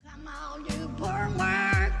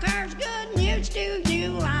secrets to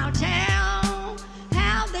you I'll tell,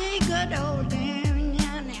 how the good old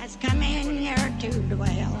Union has come in here to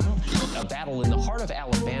dwell. A battle in the heart of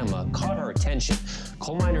Alabama caught our attention.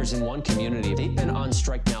 Coal miners in one community, they've been on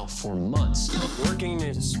strike now for months. Working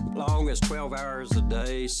as long as 12 hours a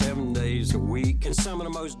day, 7 days a week, in some of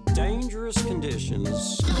the most dangerous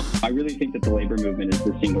conditions. I really think that the labor movement is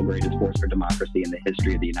the single greatest force for democracy in the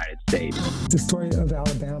history of the United States. The story of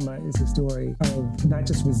Alabama is a story of not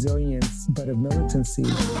just resilience, but of militancy.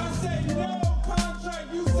 I say no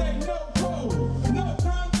contract, you say no code. No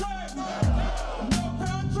contract, no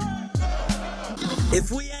contract.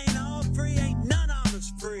 If we ain't all free, ain't none of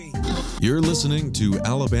us free. You're listening to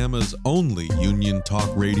Alabama's only union talk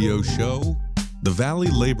radio show, The Valley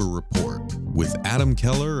Labor Report, with Adam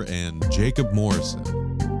Keller and Jacob Morrison.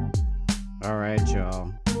 All right,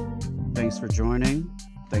 y'all. Thanks for joining.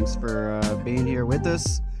 Thanks for being here with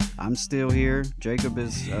us. I'm still here. Jacob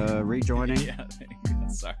is rejoining. Yeah,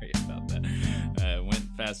 sorry about that. It went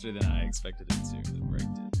faster than I expected it to. The break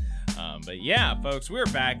did. But yeah, folks, we're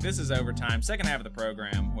back. This is Overtime, second half of the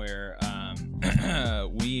program, where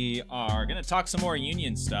we are going to talk some more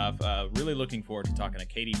union stuff. Really looking forward to talking to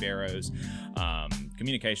Katie Barrows,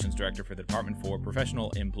 Communications Director for the Department for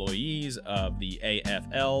Professional Employees of the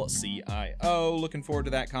AFL-CIO. Looking forward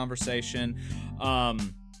to that conversation.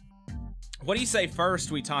 What do you say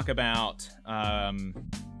first we talk about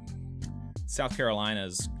South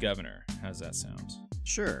Carolina's governor? How's that sound?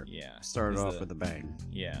 Sure. Yeah. Started off with a bang.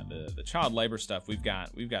 Yeah, the child labor stuff. We've got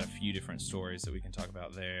a few different stories that we can talk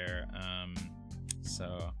about there.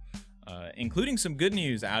 Including some good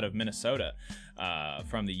news out of Minnesota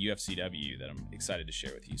from the UFCW that I'm excited to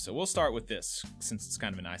share with you. So we'll start with this since it's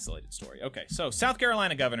kind of an isolated story. Okay, so South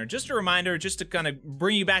Carolina governor. Just a reminder, just to kind of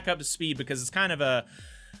bring you back up to speed, because it's kind of a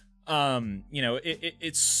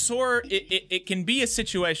it can be a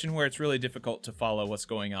situation where it's really difficult to follow what's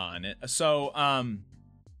going on. So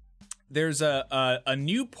there's a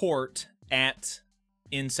new port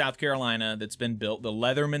in South Carolina that's been built, the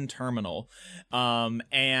Leatherman Terminal,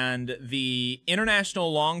 and the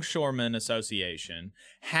International Longshoremen Association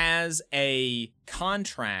has a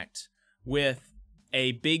contract with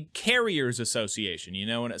a big carriers association,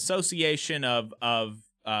 an association of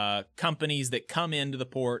companies that come into the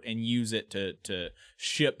port and use it to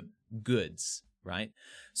ship goods, right?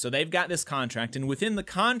 So they've got this contract, and within the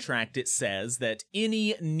contract it says that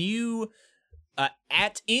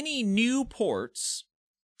at any new ports,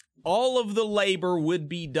 all of the labor would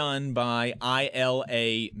be done by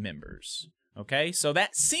ILA members. Okay, so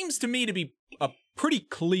that seems to me to be a pretty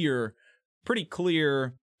clear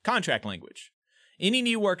contract language. Any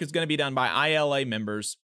new work is going to be done by ILA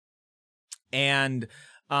members. And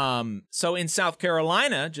so in South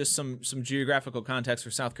Carolina, just some geographical context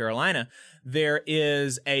for South Carolina, there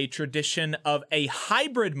is a tradition of a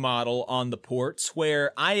hybrid model on the ports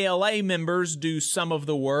where ILA members do some of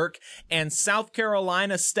the work and South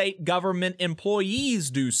Carolina state government employees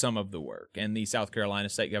do some of the work. And the South Carolina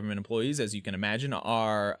state government employees, as you can imagine,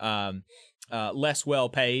 are less well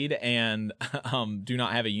paid and do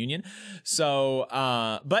not have a union. So,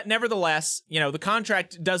 but nevertheless, the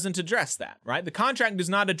contract doesn't address that, right? The contract does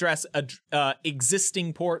not address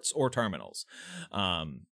existing ports or terminals.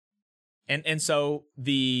 And so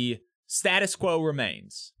the status quo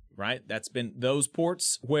remains, right? That's been those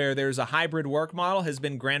ports where there's a hybrid work model has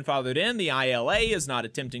been grandfathered in. The ILA is not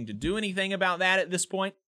attempting to do anything about that at this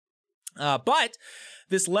point. But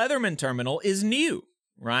this Leatherman terminal is new.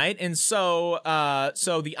 Right. And so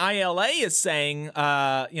the ILA is saying,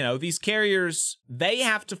 these carriers, they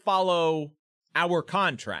have to follow our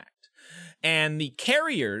contract. And the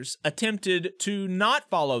carriers attempted to not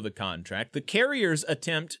follow the contract. The carriers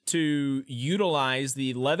attempt to utilize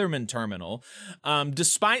the Leatherman terminal,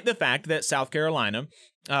 despite the fact that South Carolina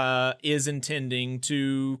is intending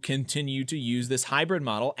to continue to use this hybrid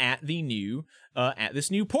model at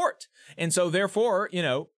this new port. And so therefore,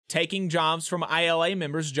 taking jobs from ILA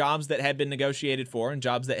members, jobs that had been negotiated for and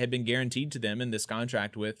jobs that had been guaranteed to them in this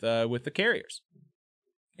contract with the carriers.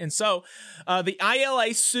 And so the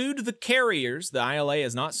ILA sued the carriers. The ILA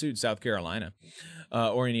has not sued South Carolina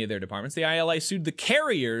or any of their departments. The ILA sued the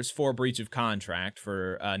carriers for breach of contract,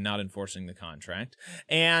 for not enforcing the contract.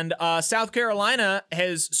 And South Carolina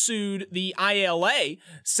has sued the ILA,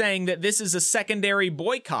 saying that this is a secondary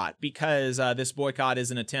boycott because this boycott is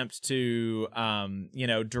an attempt to,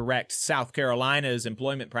 direct South Carolina's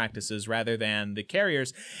employment practices rather than the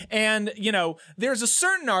carriers. And, there's a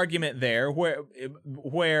certain argument there where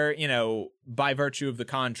by virtue of the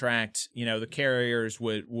contract, the carriers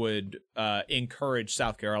would encourage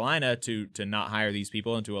South Carolina to not hire these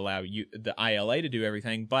people and to allow the ILA to do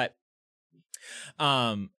everything. But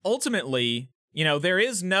Ultimately, there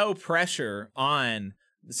is no pressure on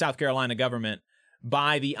the South Carolina government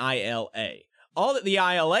by the ILA. All that the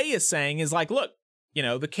ILA is saying is like, look,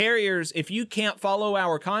 the carriers, if you can't follow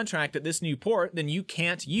our contract at this new port, then you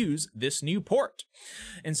can't use this new port.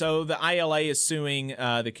 And so the ILA is suing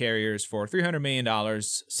the carriers for $300 million.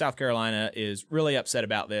 South Carolina is really upset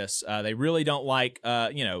about this. They really don't like,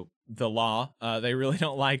 the law. They really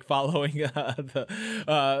don't like following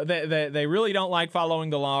they really don't like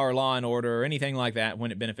following the law or law and order or anything like that when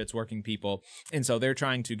it benefits working people. And so they're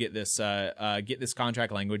trying to get this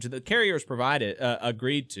contract language that the carriers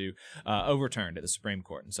agreed to overturned at the Supreme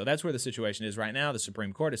Court. And so that's where the situation is right now. The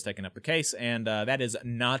Supreme Court has taken up the case, and that is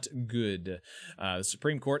not good. The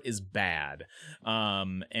Supreme Court is bad.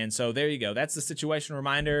 And so there you go. That's the situation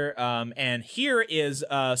reminder. And here is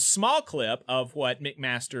a small clip of what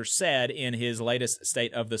McMaster said in his latest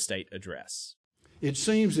State of the State address. It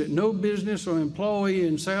seems that no business or employee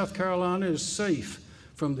in South Carolina is safe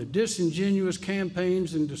from the disingenuous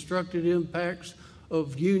campaigns and destructive impacts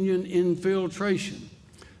of union infiltration.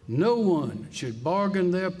 No one should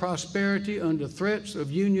bargain their prosperity under threats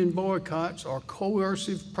of union boycotts or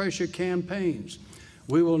coercive pressure campaigns.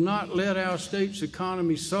 We will not let our state's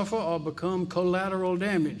economy suffer or become collateral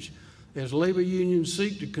damage as labor unions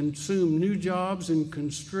seek to consume new jobs and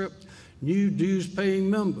conscript new dues-paying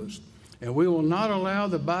members. And we will not allow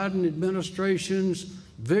the Biden administration's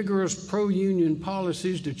vigorous pro-union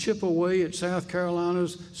policies to chip away at South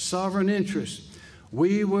Carolina's sovereign interests.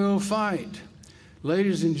 We will fight.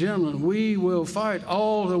 Ladies and gentlemen, we will fight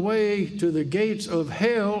all the way to the gates of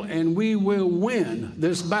hell, and we will win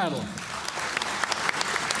this battle.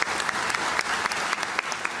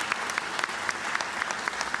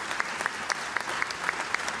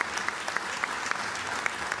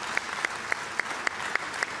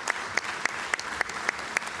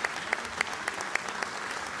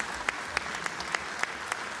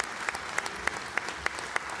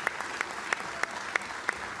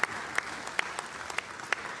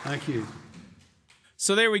 Thank you.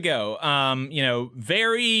 So there we go.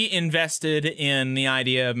 Very invested in the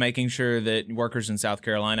idea of making sure that workers in South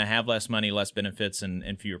Carolina have less money, less benefits,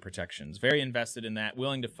 and fewer protections. Very invested in that,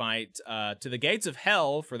 willing to fight to the gates of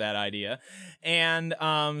hell for that idea. And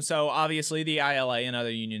so obviously the ILA and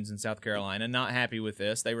other unions in South Carolina not happy with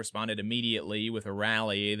this. They responded immediately with a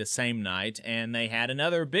rally the same night, and they had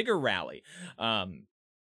another bigger rally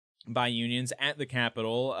by unions at the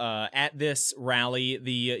Capitol. At this rally,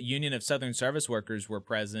 the Union of Southern Service Workers were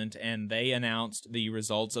present, and they announced the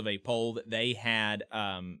results of a poll that they had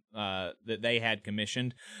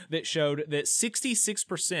commissioned that showed that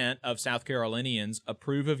 66% of South Carolinians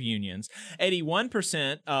approve of unions,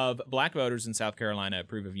 81% of Black voters in South Carolina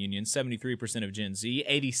approve of unions, 73% of Gen Z,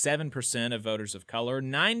 87% of voters of color,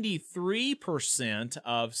 93%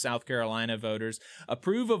 of South Carolina voters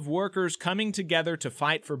approve of workers coming together to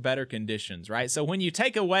fight for better conditions, right? So when you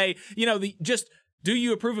take away, do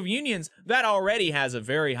you approve of unions? That already has a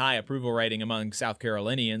very high approval rating among South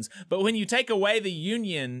Carolinians. But when you take away the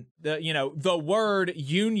union, the word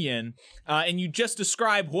union, and you just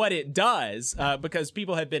describe what it does, because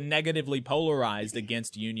people have been negatively polarized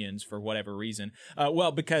against unions for whatever reason.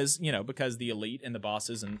 Because the elite and the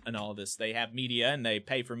bosses and all of this, they have media and they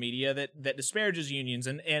pay for media that disparages unions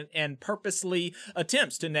and purposely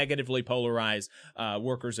attempts to negatively polarize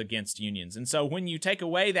workers against unions. And so when you take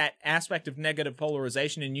away that aspect of negative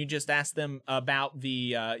polarization and you just ask them about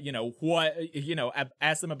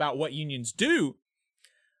ask them about what unions do,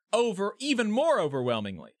 even more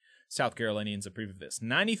overwhelmingly, South Carolinians approve of this.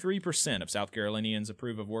 93% of South Carolinians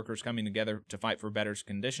approve of workers coming together to fight for better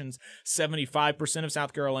conditions. 75% of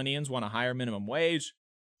South Carolinians want a higher minimum wage.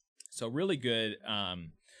 So really good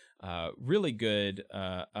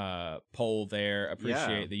poll there.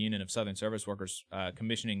 Appreciate the Union of Southern Service Workers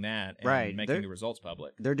commissioning that and making the results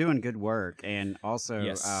public. They're doing good work. And also,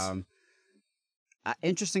 yes.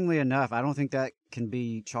 Interestingly enough, I don't think that can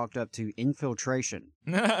be chalked up to infiltration.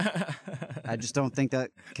 I just don't think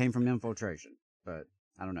that came from infiltration, but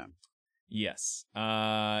I don't know. Yes.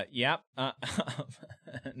 Yep.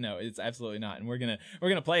 No, it's absolutely not. And we're gonna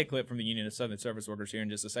play a clip from the Union of Southern Service Workers here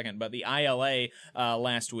in just a second. But the ILA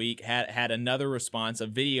last week had another response, a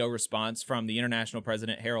video response from the international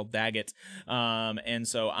president Harold Daggett. And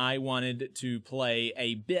so I wanted to play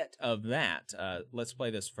a bit of that. Let's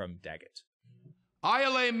play this from Daggett.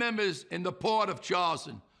 ILA members in the Port of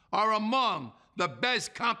Charleston are among the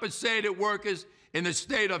best compensated workers in the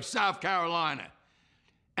state of South Carolina.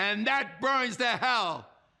 And that burns the hell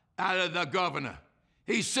out of the governor.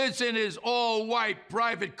 He sits in his all-white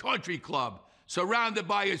private country club, surrounded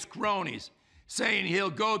by his cronies, saying he'll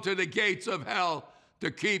go to the gates of hell to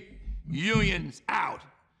keep unions out.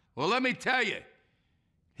 Well, let me tell you,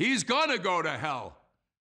 he's gonna go to hell.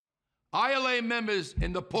 ILA members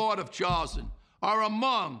in the Port of Charleston are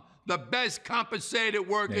among the best compensated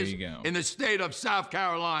workers in the state of South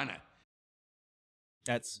Carolina.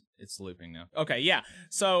 It's looping now. Okay, yeah.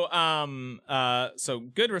 So so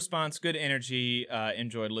good response, good energy.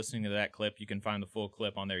 Enjoyed listening to that clip. You can find the full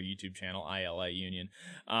clip on their YouTube channel, ILA Union.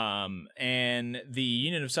 And the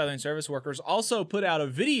Union of Southern Service Workers also put out a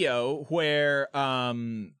video where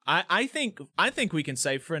I think we can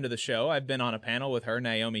say friend of the show. I've been on a panel with her,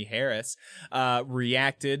 Naomi Harris,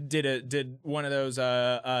 did one of those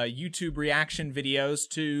YouTube reaction videos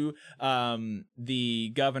to the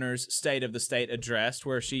governor's State of the State address,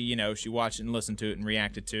 where she watched and listened to it and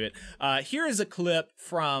reacted to it. Here is a clip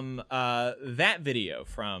from that video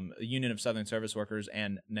from the Union of Southern Service Workers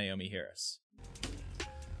and Naomi Harris.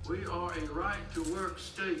 We are a right-to-work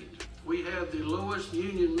state. We have the lowest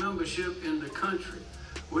union membership in the country.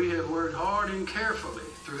 We have worked hard and carefully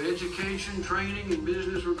through education, training, and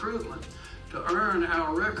business recruitment to earn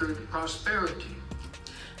our record prosperity.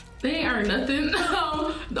 They ain't earned nothing.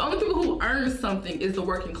 The only people who earn something is the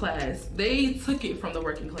working class. They took it from the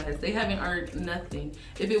working class. They haven't earned nothing.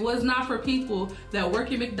 If it was not for people that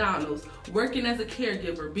work at McDonald's, working as a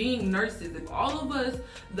caregiver, being nurses, if all of us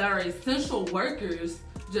that are essential workers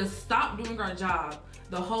just stop doing our job,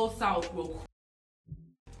 the whole South will.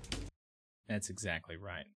 That's exactly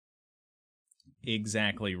right.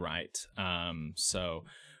 Exactly right. So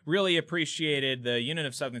really appreciated the Union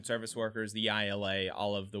of Southern Service Workers, the ILA,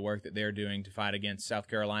 all of the work that they're doing to fight against South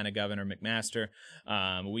Carolina Governor McMaster.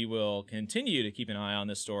 We will continue to keep an eye on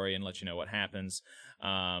this story and let you know what happens.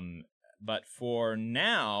 But for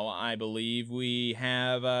now, I believe we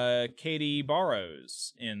have Katie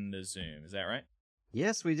Barrows in the Zoom. Is that right?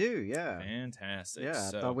 Yes, we do. Yeah. Fantastic. Yeah,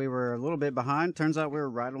 So, I thought we were a little bit behind. Turns out we were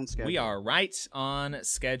right on schedule. we are right on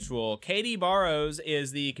schedule. Katie Barrows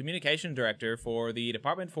is the communication director for the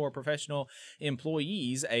Department for Professional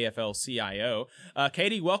Employees, AFL-CIO.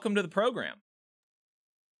 Katie, welcome to the program.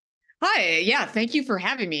 Hi, yeah, thank you for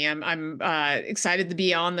having me. I'm excited to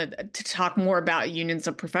be on to talk more about unions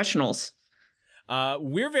of professionals.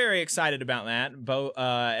 We're very excited about that,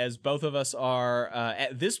 as both of us are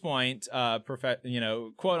at this point,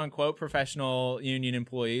 quote unquote professional union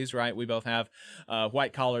employees, right? We both have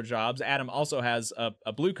white collar jobs. Adam also has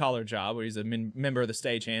a blue collar job where he's a member of the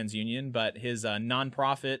Stagehands Union, but his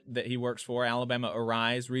nonprofit that he works for, Alabama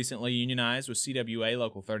Arise, recently unionized with CWA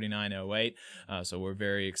Local 3908. So we're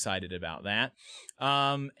very excited about that.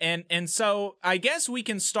 And so I guess we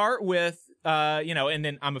can start with. And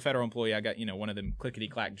then I'm a federal employee. I got, one of them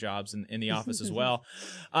clickety-clack jobs in the office as well.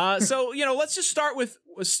 So, let's just start with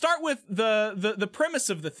the premise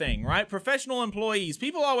of the thing, right? Professional employees.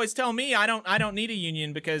 People always tell me I don't need a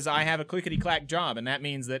union because I have a clickety-clack job, and that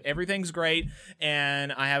means that everything's great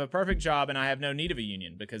and I have a perfect job and I have no need of a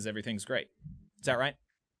union because everything's great. Is that right?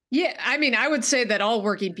 Yeah, I mean, I would say that all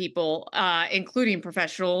working people, including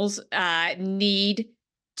professionals, need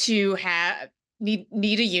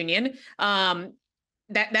a union.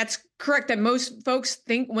 That's correct. That most folks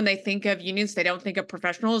think when they think of unions, they don't think of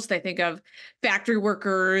professionals. They think of factory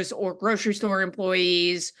workers or grocery store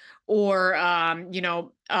employees or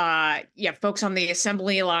folks on the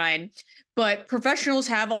assembly line. But professionals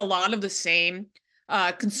have a lot of the same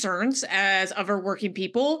concerns as other working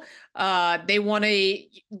people. They want to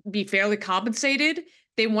be fairly compensated.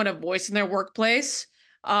 They want a voice in their workplace.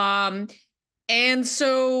 And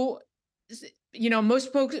so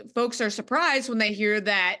most folks are surprised when they hear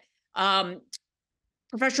that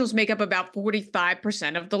professionals make up about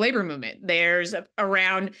 45% of the labor movement. There's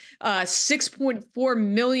around 6.4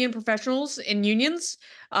 million professionals in unions,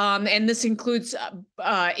 and this includes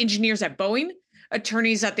engineers at Boeing,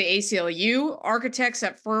 attorneys at the ACLU, architects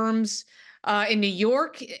at firms in New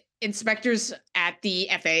York, inspectors at the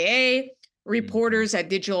FAA, reporters at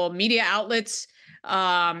digital media outlets,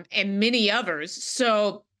 and many others.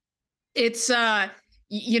 So it's,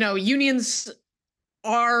 unions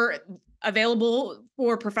are available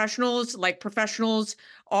for professionals, like professionals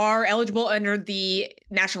are eligible under the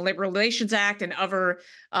National Labor Relations Act and other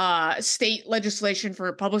state legislation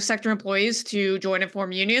for public sector employees to join and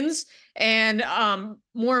form unions. And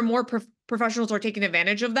more and more professionals are taking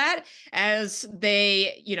advantage of that as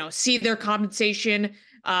they, see their compensation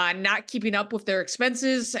not keeping up with their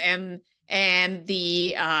expenses and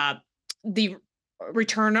the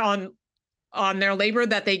return on their labor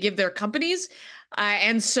that they give their companies.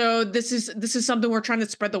 And so this is something we're trying to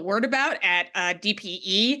spread the word about at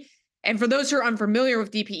DPE. And for those who are unfamiliar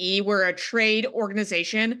with DPE, we're a trade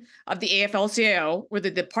organization of the AFL-CIO. We're the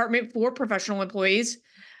Department for Professional Employees.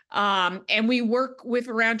 And we work with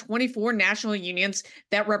around 24 national unions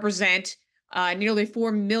that represent nearly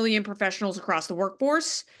 4 million professionals across the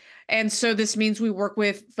workforce. And so this means we work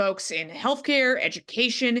with folks in healthcare,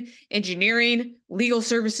 education, engineering, legal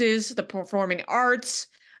services, the performing arts,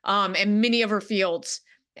 and many other fields.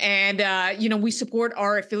 And, we support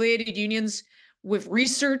our affiliated unions with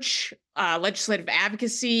research, legislative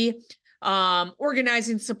advocacy,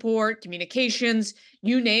 organizing support, communications,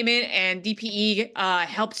 you name it. And DPE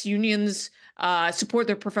helps unions support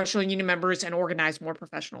their professional union members and organize more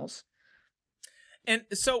professionals. And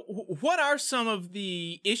so what are some of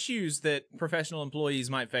the issues that professional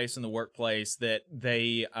employees might face in the workplace that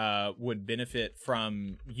they would benefit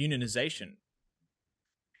from unionization?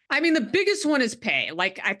 I mean, the biggest one is pay.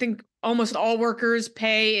 Like, I think almost all workers'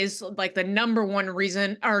 pay is like the number one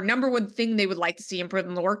reason or number one thing they would like to see improved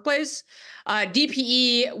in the workplace.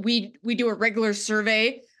 DPE, we do a regular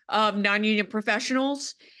survey of non-union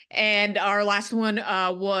professionals, and our last one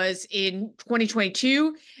was in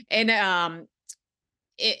 2022, and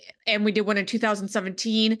we did one in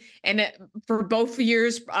 2017. And for both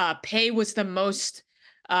years, pay was the most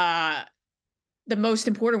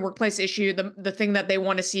important workplace issue, the thing that they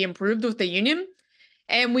want to see improved with the union.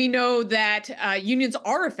 And we know that unions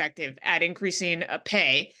are effective at increasing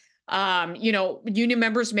pay. Union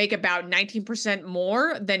members make about 19%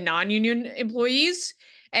 more than non-union employees.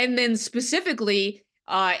 And then specifically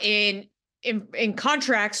in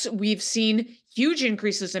contracts, we've seen huge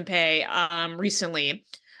increases in pay recently,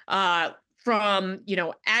 from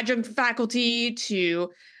adjunct faculty to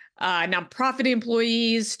nonprofit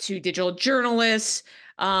employees to digital journalists.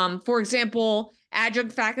 For example,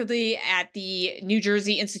 adjunct faculty at the New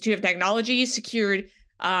Jersey Institute of Technology secured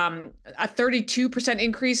a 32%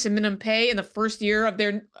 increase in minimum pay in the first year of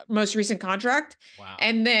their most recent contract. Wow.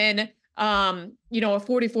 And then, a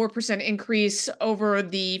 44% increase over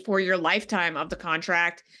the 4-year lifetime of the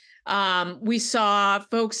contract. We saw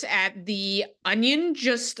folks at the Onion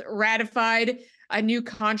just ratified a new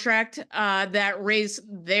contract that raised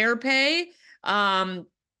their pay by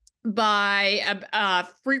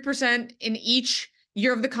 3% in each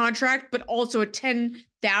year of the contract, but also a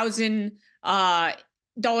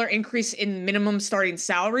 $10,000 increase in minimum starting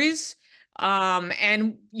salaries.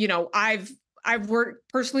 And I've worked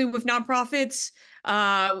personally with nonprofits.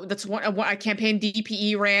 That's one a campaign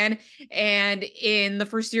DPE ran, and in the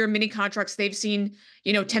first year of many contracts, they've seen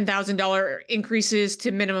 $10,000 increases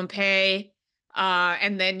to minimum pay.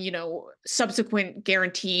 And then, subsequent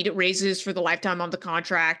guaranteed raises for the lifetime of the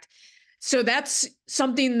contract. So that's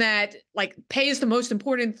something that, like, pay is the most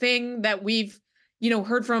important thing that we've,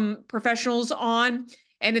 heard from professionals on.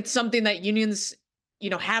 And it's something that unions,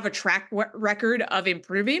 have a track record of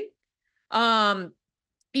improving. The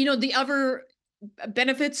other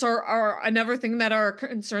benefits are another thing that are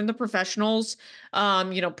concern the professionals,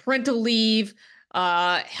 parental leave,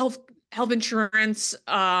 health insurance,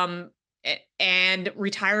 and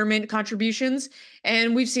retirement contributions.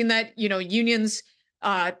 And we've seen that, union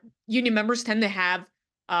members tend to have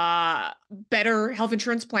better health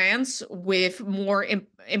insurance plans with more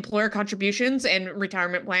employer contributions and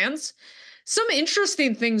retirement plans. Some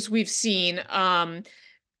interesting things we've seen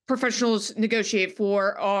professionals negotiate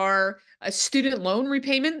for are student loan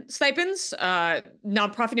repayment stipends.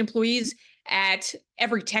 Nonprofit employees at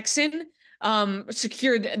Every Texan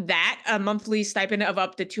secured that, a monthly stipend of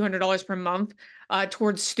up to $200 per month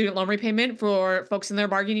towards student loan repayment for folks in their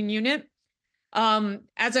bargaining unit.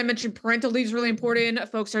 As I mentioned, parental leave is really important.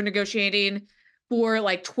 Folks are negotiating for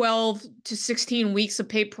like 12 to 16 weeks of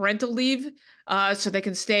paid parental leave, so they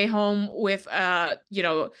can stay home with a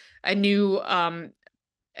new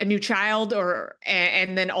child,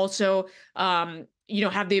 and then also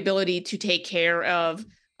have the ability to take care of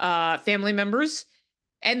family members.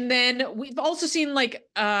 And then we've also seen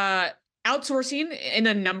outsourcing in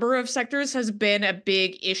a number of sectors has been a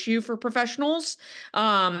big issue for professionals,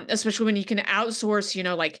 especially when you can outsource,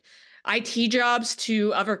 IT jobs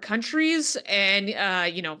to other countries and,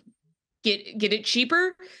 get it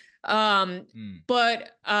cheaper.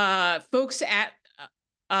 But folks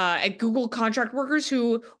at Google contract workers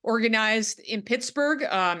who organized in Pittsburgh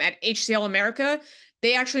at HCL America,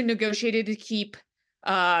 they actually negotiated to keep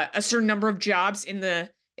a certain number of jobs in the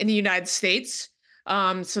United States.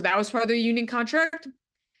 So that was part of the union contract.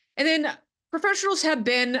 And then professionals have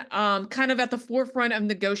been kind of at the forefront of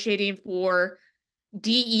negotiating for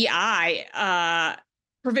DEI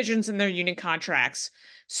provisions in their union contracts.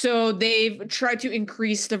 So they've tried to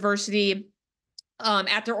increase diversity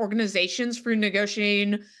at their organizations through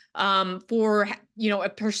negotiating for, a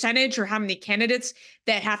percentage or how many candidates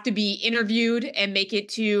that have to be interviewed and make it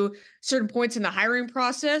to certain points in the hiring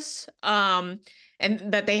process. And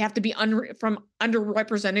that they have to be from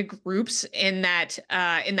underrepresented groups in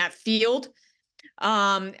that field.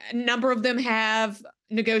 A number of them have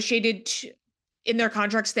negotiated in their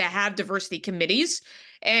contracts to have diversity committees,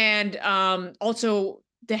 and also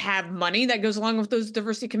to have money that goes along with those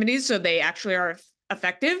diversity committees, so they actually are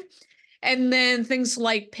effective. And then things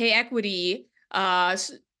like pay equity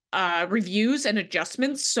reviews and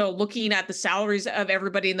adjustments. So looking at the salaries of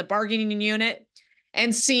everybody in the bargaining unit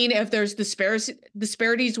and seeing if there's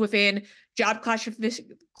disparities within job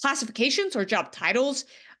classifications or job titles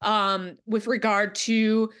with regard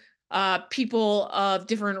to people of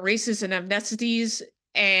different races and ethnicities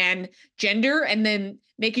and gender, and then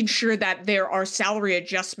making sure that there are salary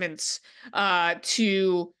adjustments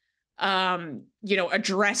to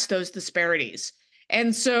address those disparities.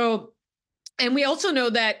 And we also know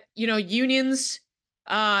that, unions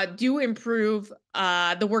do improve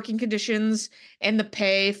the working conditions and the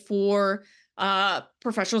pay for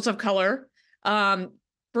professionals of color.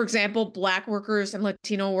 For example, Black workers and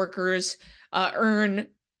Latino workers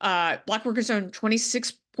Black workers earn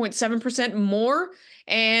 26.7% more,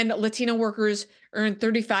 and Latino workers earn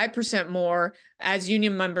 35% more as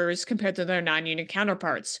union members compared to their non-union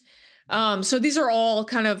counterparts. So these are all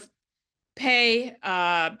kind of pay,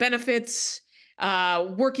 benefits,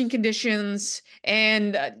 working conditions,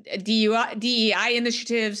 and DEI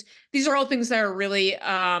initiatives. These are all things that are really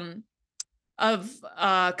of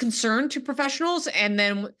concern to professionals, and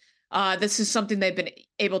then this is something they've been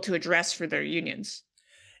able to address for their unions.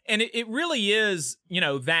 And it really is,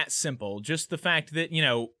 that simple. Just the fact that,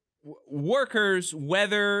 workers,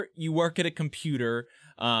 whether you work at a computer,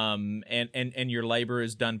 and your labor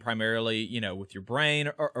is done primarily, with your brain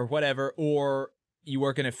or whatever, or you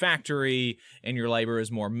work in a factory and your labor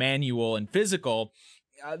is more manual and physical,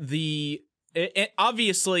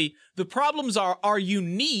 obviously the problems are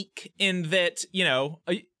unique in that,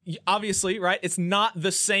 obviously, right? It's not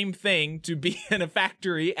the same thing to be in a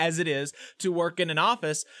factory as it is to work in an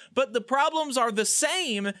office, but the problems are the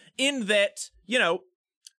same in that,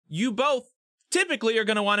 you both typically are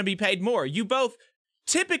going to want to be paid more. You both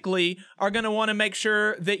typically are going to want to make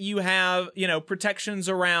sure that you have, protections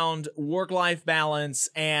around work-life balance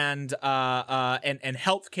and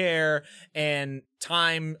healthcare and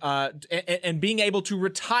time, and being able to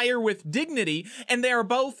retire with dignity. And they are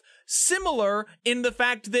both similar in the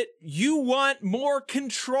fact that you want more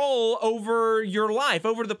control over your life,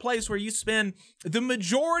 over the place where you spend the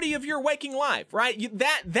majority of your waking life, right?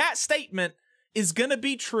 That statement is going to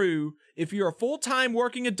be true if you're a full-time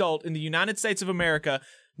working adult in the United States of America.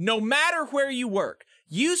 No matter where you work,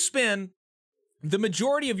 you spend the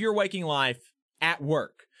majority of your waking life at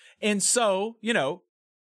work. And so, you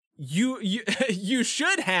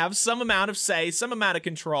should have some amount of say, some amount of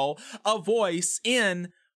control, a voice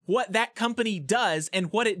in what that company does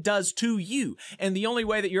and what it does to you. And the only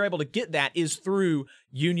way that you're able to get that is through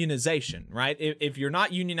unionization, right? If you're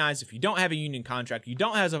not unionized, if you don't have a union contract, you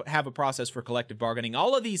don't have a process for collective bargaining,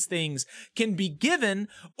 all of these things can be given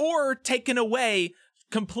or taken away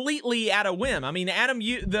completely at a whim. I mean, Adam,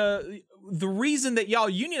 the reason that y'all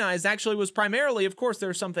unionized actually was primarily, of course, there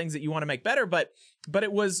are some things that you want to make better, but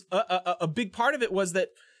it was a big part of it was that,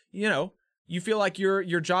 you feel like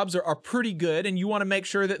your jobs are pretty good, and you want to make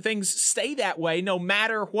sure that things stay that way no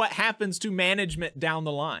matter what happens to management down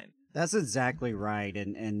the line. That's exactly right.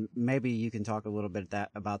 And maybe you can talk a little bit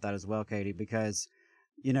about that as well, Katie, because,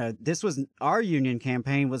 this was our union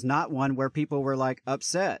campaign was not one where people were like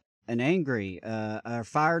upset and angry,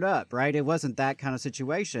 fired up, right? It wasn't that kind of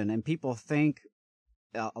situation. And people think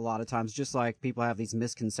a lot of times, just like people have these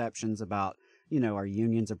misconceptions about, are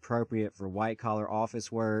unions appropriate for white collar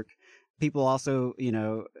office work? People also,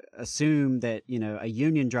 assume that, a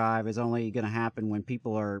union drive is only going to happen when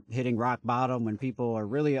people are hitting rock bottom, when people are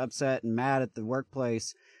really upset and mad at the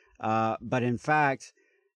workplace. But in fact,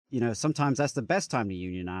 sometimes that's the best time to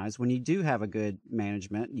unionize, when you do have a good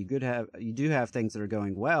management, you do have things that are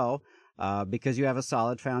going well, because you have a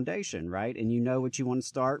solid foundation, right? And you know what you want to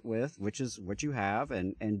start with, which is what you have,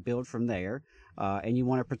 and build from there. And you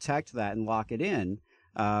want to protect that and lock it in.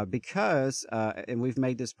 Because, and we've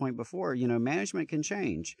made this point before, management can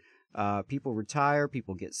change. People retire,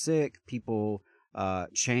 people get sick, people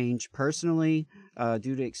change personally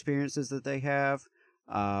due to experiences that they have.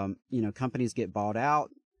 Companies get bought out.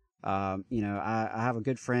 I have a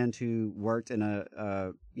good friend who worked in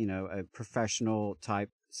a professional type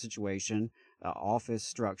situation, office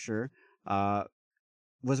structure,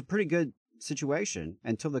 was a pretty good situation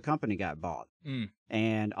until the company got bought.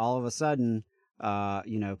 And all of a sudden,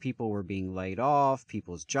 people were being laid off,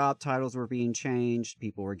 people's job titles were being changed,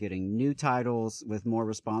 people were getting new titles with more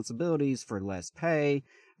responsibilities for less pay,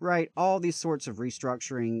 right? All these sorts of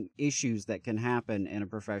restructuring issues that can happen in a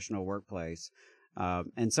professional workplace.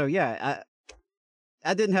 And so,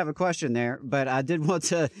 I didn't have a question there, but I did want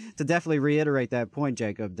to definitely reiterate that point,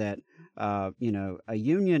 Jacob, that, a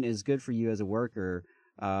union is good for you as a worker,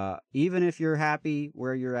 even if you're happy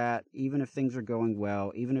where you're at, even if things are going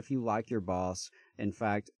well, even if you like your boss. In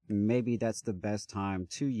fact, maybe that's the best time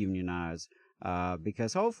to unionize,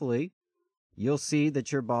 because hopefully you'll see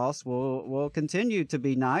that your boss will continue to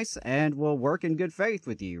be nice and will work in good faith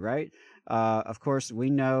with you, right? Of course, we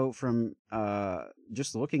know from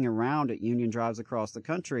just looking around at union drives across the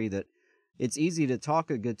country that it's easy to talk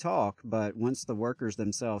a good talk, but once the workers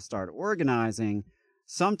themselves start organizing,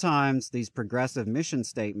 sometimes these progressive mission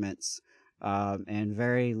statements and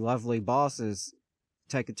very lovely bosses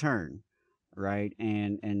take a turn, right?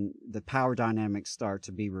 And the power dynamics start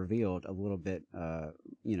to be revealed a little bit,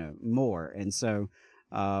 more. And so,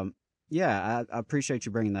 I appreciate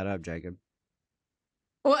you bringing that up, Jacob.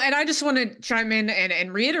 Well, and I just want to chime in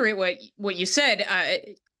and reiterate what you said.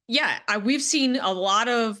 We've seen a lot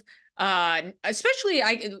of, especially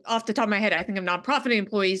off the top of my head, I think of nonprofit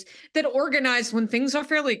employees that organize when things are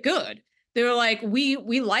fairly good. They're like, we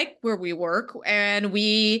like where we work, and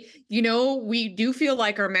we do feel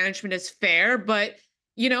like our management is fair, but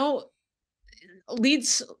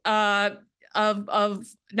leads of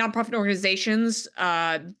nonprofit organizations,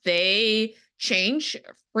 they change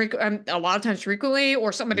a lot of times frequently,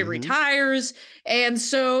 or somebody retires. And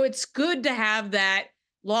so it's good to have that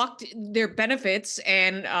locked, their benefits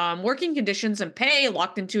and working conditions and pay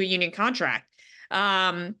locked into a union contract.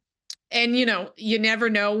 And, you never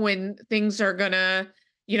know when things are gonna,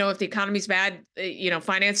 if the economy's bad,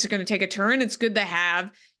 finance is going to take a turn. It's good to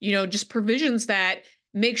have, just provisions that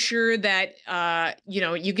make sure that,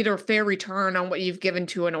 you get a fair return on what you've given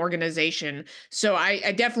to an organization. So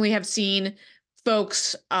I definitely have seen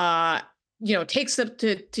folks, take steps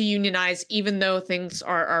to unionize, even though things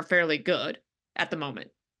are fairly good at the moment.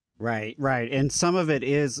 Right. And some of it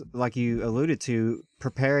is, like you alluded to,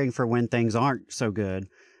 preparing for when things aren't so good,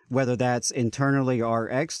 whether that's internally or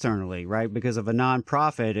externally, right? Because of a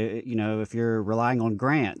nonprofit, if you're relying on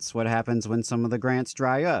grants, what happens when some of the grants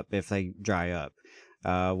dry up, if they dry up?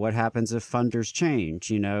 What happens if funders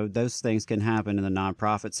change? Those things can happen in the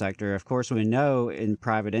nonprofit sector. Of course, we know in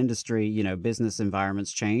private industry, business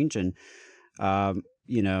environments change, and,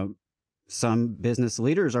 some business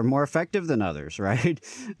leaders are more effective than others, right?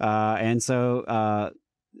 And so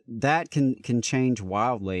that can change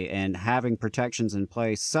wildly, and having protections in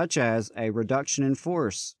place, such as a reduction in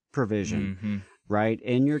force provision, right?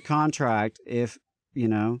 In your contract, if,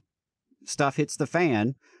 stuff hits the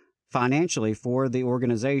fan financially for the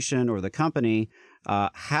organization or the company,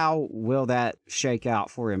 how will that shake out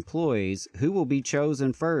for employees? Who will be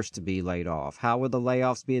chosen first to be laid off? How will the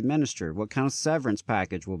layoffs be administered? What kind of severance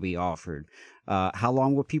package will be offered? How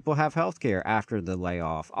long will people have health care after the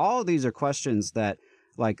layoff? All of these are questions that,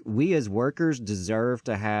 like, we as workers deserve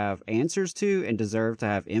to have answers to and deserve to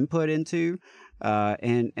have input into.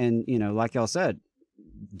 And like y'all said,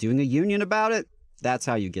 doing a union about it, that's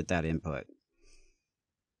how you get that input.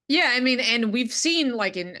 Yeah, and we've seen,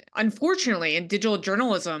 unfortunately, in digital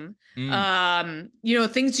journalism,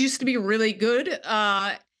 things used to be really good,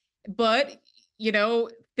 but,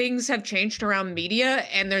 things have changed around media,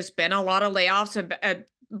 and there's been a lot of layoffs and a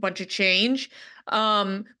bunch of change.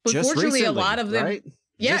 But just fortunately, recently, a lot of them, right?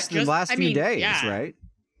 Just the last few days, right?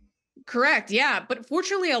 Correct, yeah. But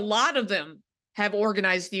fortunately, a lot of them have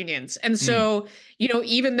organized unions. And so,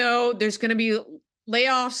 even though there's going to be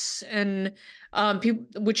layoffs and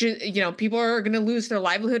people are going to lose their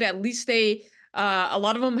livelihood, at least a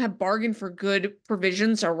lot of them have bargained for good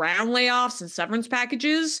provisions around layoffs and severance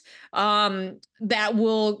packages that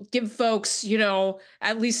will give folks,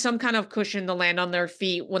 at least some kind of cushion to land on their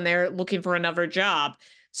feet when they're looking for another job.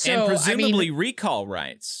 So, and presumably recall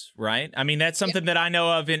rights, right? That's something that I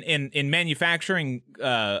know of in manufacturing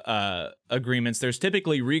agreements. There's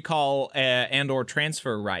typically recall and or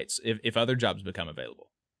transfer rights if other jobs become available.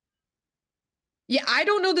 Yeah, I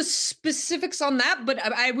don't know the specifics on that, but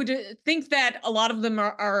I would think that a lot of them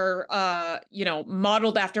are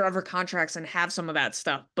modeled after other contracts and have some of that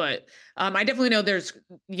stuff. But I definitely know there's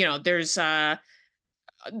a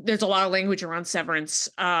lot of language around severance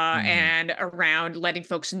and around letting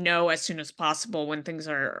folks know as soon as possible when things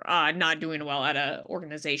are not doing well at an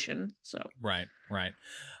organization. So right.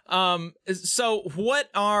 So what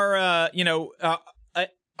are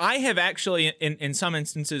I have actually, in some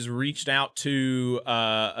instances, reached out to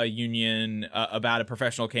a union about a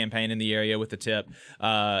professional campaign in the area with the tip.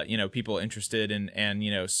 People interested in, and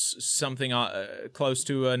something close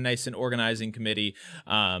to a nascent organizing committee,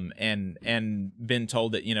 and been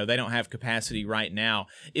told that they don't have capacity right now.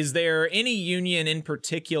 Is there any union in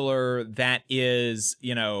particular that is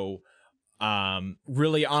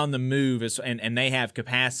really on the move, and they have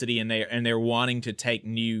capacity, and they're wanting to take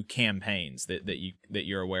new campaigns that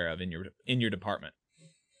you're aware of in your department?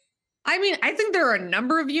 I mean, I think there are a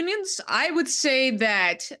number of unions. I would say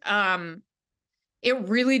that it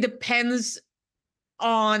really depends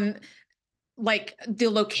on like the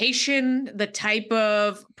location, the type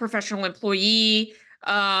of professional employee,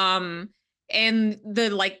 and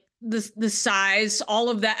the size, all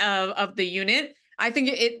of that of the unit. I think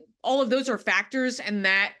all of those are factors, and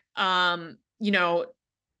that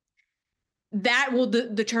that will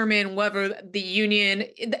determine whether the union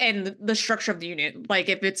and the structure of the union. Like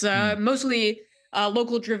if it's mostly a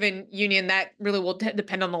local driven union, that really will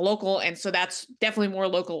depend on the local, and so that's definitely more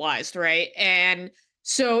localized, right? And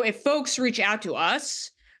so if folks reach out to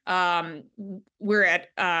us, we're at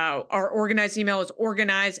our organized email is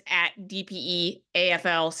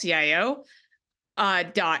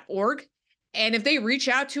organize@dpeaflcio.org. And if they reach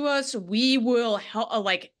out to us, we will help.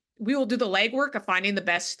 We will do the legwork of finding the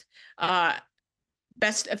best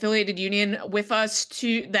affiliated union with us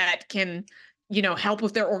that can, help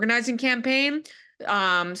with their organizing campaign.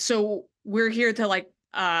 So we're here to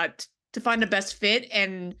to find the best fit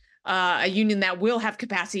and a union that will have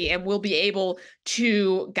capacity and will be able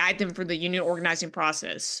to guide them for the union organizing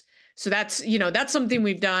process. So that's something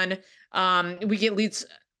we've done. We get leads,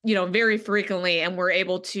 very frequently, and we're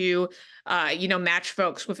able to match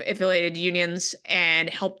folks with affiliated unions and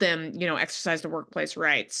help them, exercise their workplace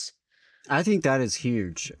rights. I think that is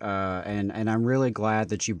huge. And I'm really glad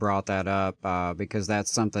that you brought that up, because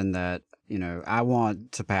that's something that, I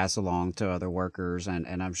want to pass along to other workers,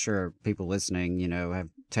 and I'm sure people listening, have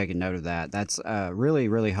taken note of that. That's really,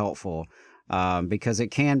 really helpful. Because it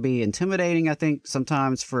can be intimidating, I think,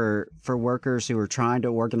 sometimes for workers who are trying to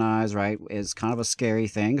organize, right? It's kind of a scary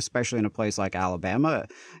thing, especially in a place like Alabama.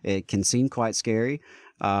 It can seem quite scary.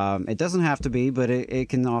 It doesn't have to be, but it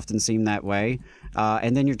can often seem that way.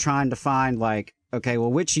 And then you're trying to find okay,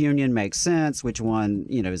 well, which union makes sense? Which one,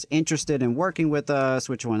 is interested in working with us?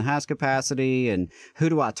 Which one has capacity? And who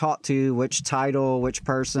do I talk to? Which title? Which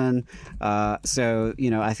person? So,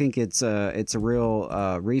 I think it's a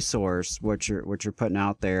real resource what you're putting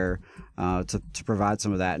out there to provide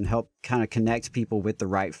some of that and help kind of connect people with the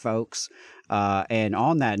right folks. And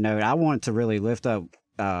on that note, I want to really lift up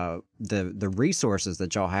the resources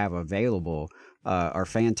that y'all have available. Are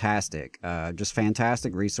fantastic, just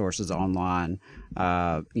fantastic resources online,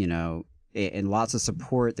 and lots of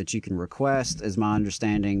support that you can request is my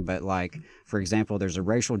understanding. But for example, there's a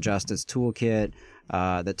racial justice toolkit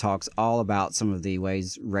that talks all about some of the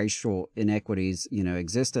ways racial inequities,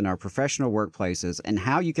 exist in our professional workplaces and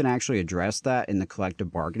how you can actually address that in the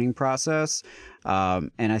collective bargaining process. And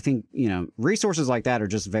I think, resources like that are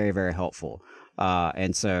just very, very helpful.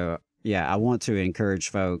 And so, yeah, I want to encourage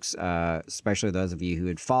folks, especially those of you who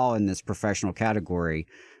would fall in this professional category,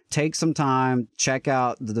 take some time, check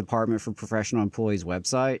out the Department for Professional Employees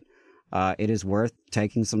website. It is worth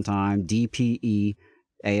taking some time,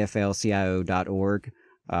 dpeaflcio.org.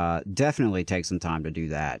 Definitely take some time to do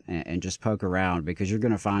that and just poke around, because you're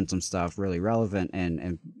going to find some stuff really relevant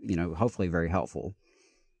and hopefully very helpful.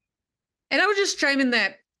 And I would just chime in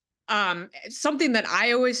that something that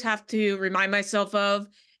I always have to remind myself of,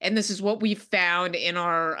 and this is what we found in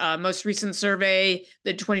our most recent survey,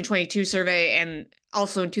 the 2022 survey, and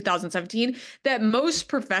also in 2017, that most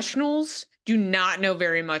professionals do not know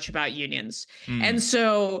very much about unions. And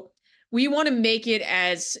so we want to make it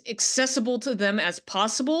as accessible to them as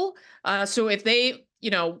possible. So if they,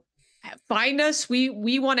 find us,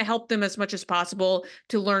 we want to help them as much as possible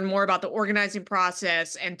to learn more about the organizing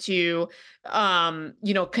process and to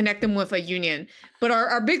connect them with a union. But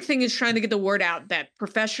our big thing is trying to get the word out that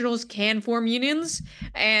professionals can form unions,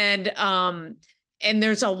 and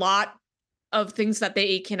there's a lot of things that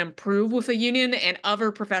they can improve with a union, and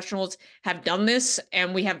other professionals have done this,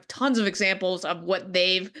 and we have tons of examples of what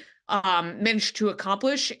they've managed to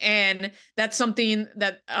accomplish, and that's something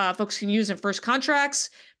that folks can use in first contracts.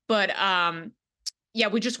 But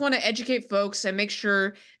we just want to educate folks and make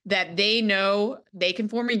sure that they know they can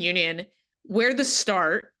form a union, where to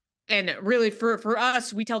start. And really for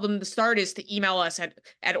us, we tell them the start is to email us at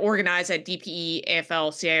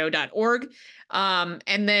organize@dpeaflcio.org.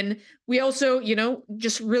 And then we also,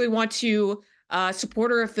 just really want to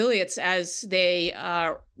supporter affiliates as they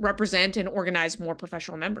represent and organize more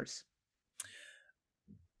professional members.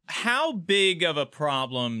 How big of a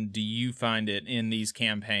problem do you find it in these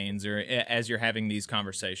campaigns, or as you're having these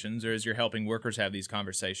conversations, or as you're helping workers have these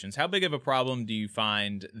conversations? How big of a problem do you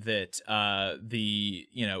find that the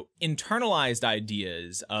internalized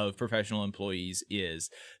ideas of professional employees is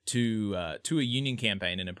to a union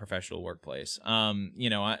campaign in a professional workplace?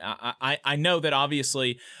 I know that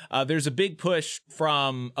obviously there's a big push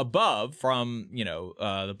from above, from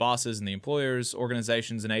the bosses and the employers,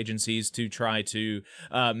 organizations and agencies to try to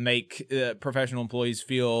make professional employees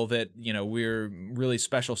feel that we're really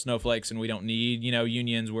special snowflakes and we don't need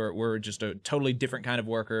unions. We're just a totally different kind of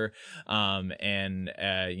worker, and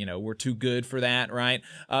we're too good for that, right?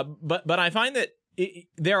 But I find that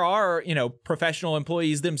there are professional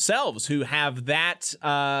employees themselves who have that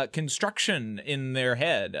construction in their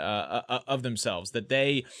head of themselves, that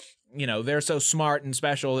they're so smart and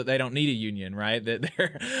special that they don't need a union, right? That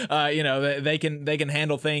they're, they can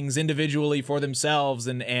handle things individually for themselves,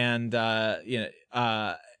 and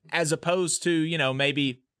as opposed to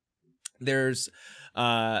maybe there's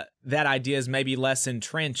that idea is maybe less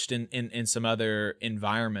entrenched in some other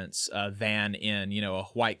environments than in a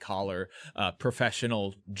white collar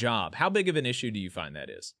professional job. How big of an issue do you find that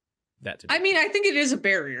is? I mean, I think it is a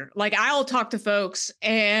barrier. Like, I'll talk to folks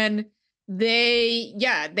and they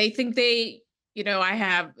think I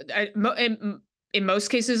have in most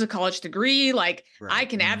cases a college degree, like right. I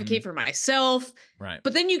can advocate for myself, right?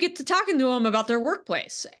 But then you get to talking to them about their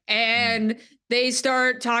workplace, and they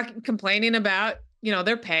start complaining about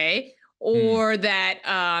their pay, or that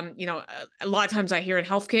a lot of times I hear in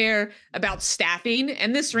healthcare about staffing,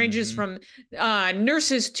 and this ranges from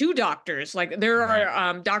nurses to doctors. Like, there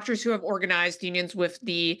are doctors who have organized unions with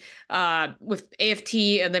the with AFT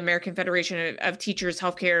and the American Federation of Teachers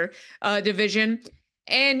Healthcare Division,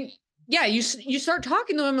 and you start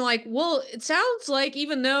talking to them like, well, it sounds like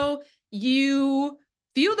even though you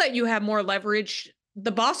feel that you have more leverage,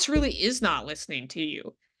 the boss really is not listening to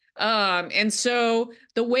you. And so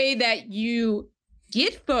the way that you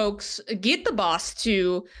get the boss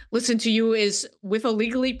to listen to you is with a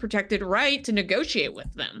legally protected right to negotiate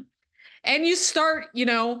with them. And you start,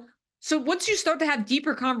 so once you start to have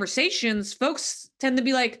deeper conversations, folks tend to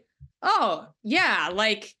be like, oh yeah,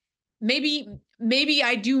 like maybe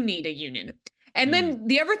I do need a union. And then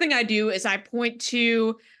the other thing I do is I point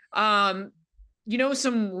to,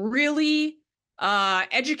 some really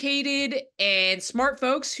educated and smart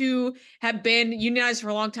folks who have been unionized for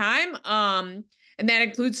a long time. And that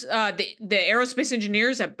includes the aerospace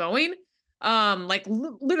engineers at Boeing, like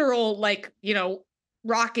literal,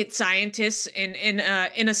 rocket scientists in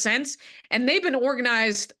a sense. And they've been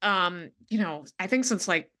organized, I think since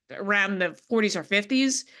like around the 40s or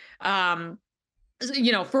 50s,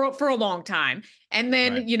 for a long time. And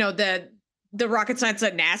then, right. The rocket science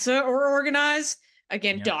at NASA are organized.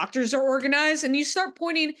 Again, doctors are organized, and you start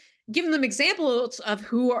giving them examples of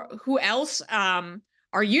who else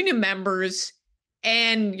are union members,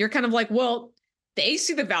 and you're kind of like, well, they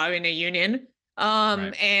see the value in a union,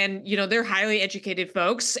 right. And they're highly educated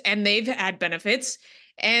folks, and they've had benefits,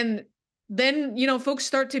 and then folks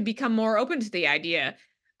start to become more open to the idea.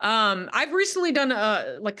 I've recently done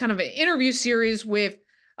kind of an interview series with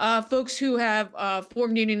folks who have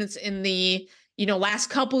formed unions in the last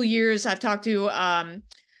couple years. I've talked to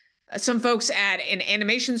some folks at an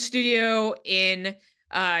animation studio in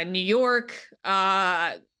New York,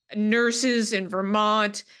 nurses in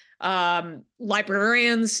Vermont,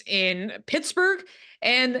 librarians in Pittsburgh,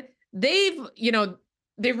 and they've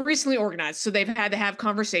recently organized. So they've had to have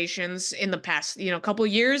conversations in the past couple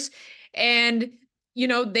of years, and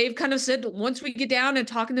they've kind of said, once we get down and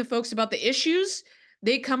talking to folks about the issues,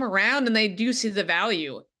 they come around and they do see the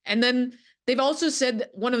value. And then they've also said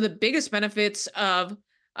one of the biggest benefits of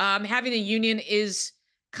having a union is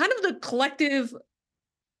kind of the collective,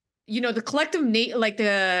 like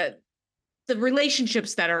the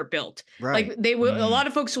relationships that are built. Right. Like they will, a lot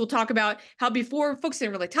of folks will talk about how before folks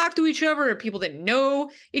didn't really talk to each other, or people didn't know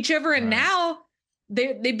each other, and now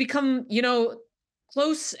they become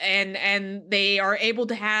close, and they are able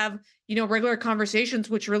to have regular conversations,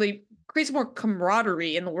 which really creates more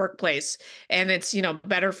camaraderie in the workplace, and it's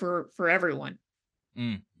better for everyone.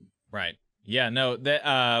 Right. Yeah, no, that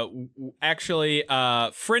actually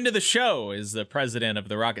friend of the show is the president of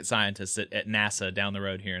the rocket scientists at NASA down the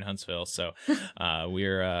road here in Huntsville. So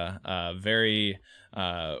we're very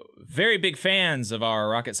very big fans of our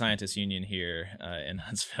rocket scientists union here in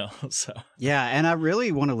Huntsville. So yeah, and I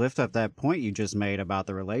really want to lift up that point you just made about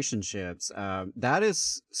the relationships. That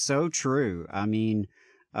is so true. I mean,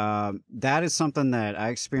 that is something that I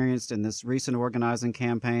experienced in this recent organizing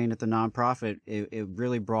campaign at the nonprofit. It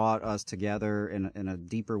really brought us together in a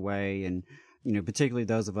deeper way. And, particularly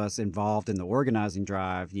those of us involved in the organizing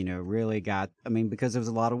drive, really because it was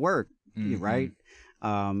a lot of work, right?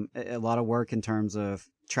 A lot of work in terms of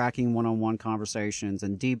tracking one-on-one conversations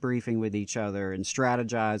and debriefing with each other and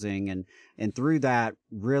strategizing and through that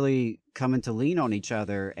really coming to lean on each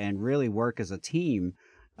other and really work as a team.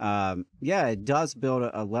 It does build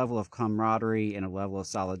a level of camaraderie and a level of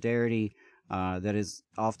solidarity that is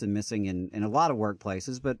often missing in a lot of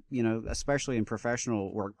workplaces, but especially in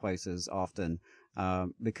professional workplaces often,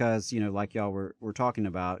 because like y'all were talking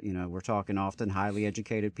about, we're talking often highly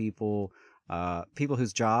educated people, people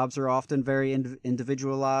whose jobs are often very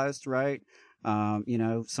individualized, right?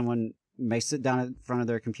 Someone may sit down in front of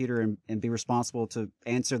their computer and be responsible to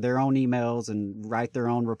answer their own emails and write their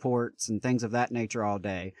own reports and things of that nature all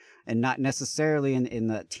day, and not necessarily in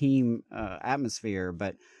the team atmosphere.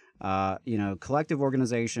 But collective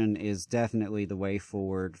organization is definitely the way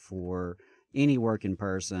forward for any working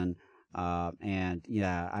person. I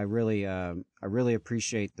really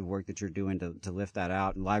appreciate the work that you're doing to lift that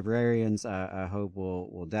out. And librarians, I hope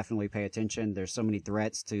will definitely pay attention. There's so many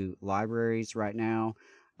threats to libraries right now,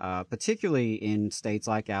 particularly in states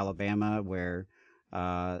like Alabama, where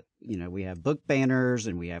we have book banners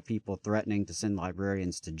and we have people threatening to send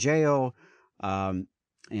librarians to jail. And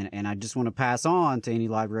I just want to pass on to any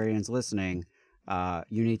librarians listening.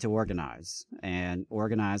 You need to organize, and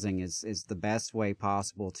organizing is the best way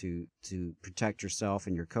possible to protect yourself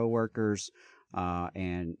and your coworkers.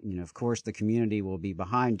 And of course, the community will be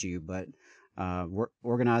behind you, but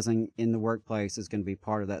organizing in the workplace is going to be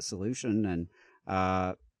part of that solution. And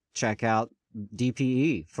check out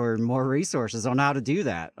DPE for more resources on how to do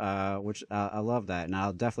that, which I love that, and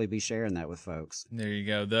I'll definitely be sharing that with folks. There you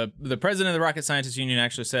go. The president of the Rocket Scientists Union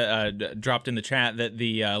actually said, dropped in the chat that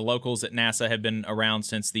the locals at NASA have been around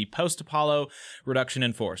since the post-Apollo reduction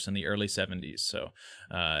in force in the early 70s. So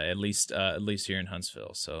at least here in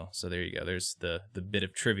Huntsville. So there you go. There's the bit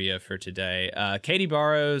of trivia for today. Katie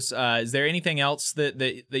Barrows, is there anything else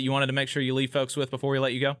that you wanted to make sure you leave folks with before we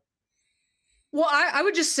let you go? Well, I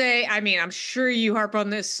would just say, I'm sure you harp on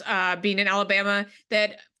this, being in Alabama,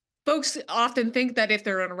 that folks often think that if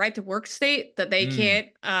they're in a right to work state, that they can't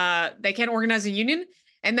organize a union.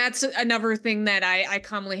 And that's another thing that I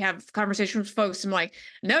commonly have conversations with folks. I'm like,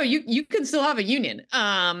 no, you can still have a union.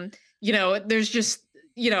 There's just,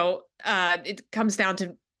 it comes down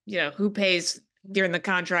to, who pays during the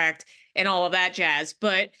contract and all of that jazz.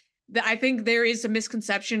 But I think there is a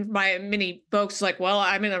misconception by many folks like, well,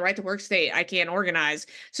 I'm in a right to work state, I can't organize.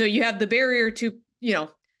 So you have the barrier to,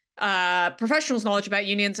 professionals' knowledge about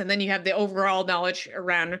unions, and then you have the overall knowledge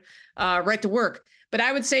around right to work. But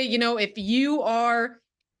I would say, if you are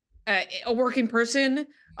a working person,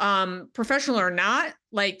 professional or not,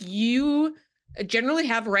 like, you generally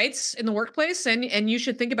have rights in the workplace, and you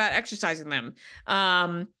should think about exercising them.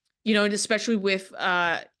 And especially with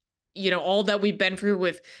all that we've been through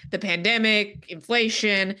with the pandemic,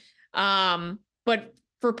 inflation. But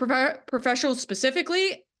for professionals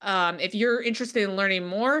specifically, if you're interested in learning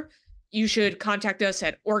more, you should contact us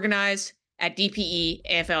at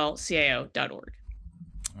organize@dpeaflcio.org.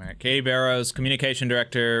 All right. Katie Barrows, Communication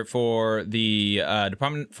Director for the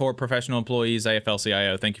Department for Professional Employees,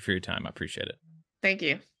 AFL-CIO. Thank you for your time. I appreciate it. Thank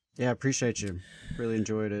you. Yeah, I appreciate you. Really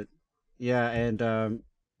enjoyed it. Yeah, and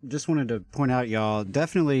just wanted to point out, y'all,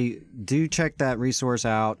 definitely do check that resource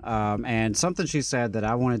out. And something she said that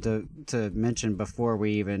I wanted to mention before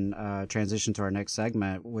we even transition to our next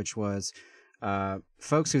segment, which was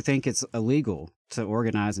folks who think it's illegal to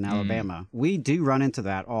organize in Alabama. We do run into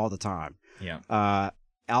that all the time. Yeah. I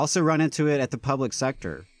also run into it at the public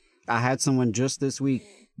sector. I had someone just this week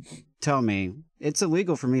tell me it's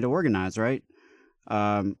illegal for me to organize, right?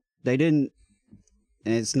 They didn't.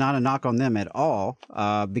 And it's not a knock on them at all,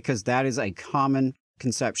 because that is a common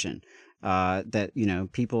conception that,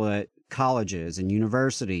 people at colleges and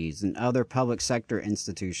universities and other public sector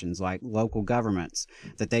institutions like local governments,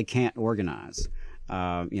 that they can't organize.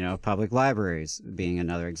 Public libraries being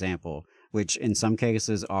another example, which in some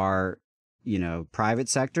cases are, private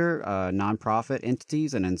sector, nonprofit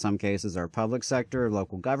entities, and in some cases are public sector,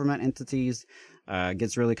 local government entities. It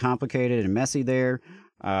gets really complicated and messy there.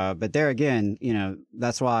 But there again,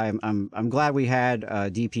 that's why I'm glad we had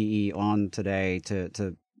DPE on today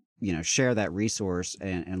to share that resource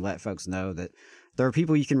and let folks know that there are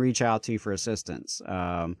people you can reach out to for assistance.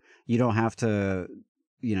 You don't have to,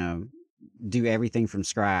 do everything from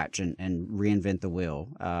scratch and reinvent the wheel.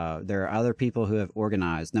 There are other people who have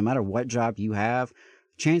organized. No matter what job you have,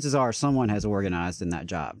 chances are someone has organized in that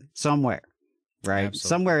job somewhere, right? Absolutely.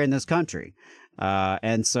 Somewhere in this country.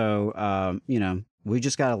 And so, you know, we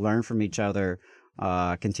just got to learn from each other,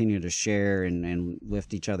 continue to share and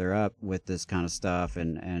lift each other up with this kind of stuff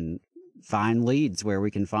and find leads where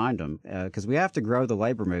we can find them. Because we have to grow the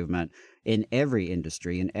labor movement in every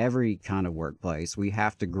industry, in every kind of workplace. We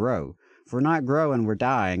have to grow. If we're not growing, we're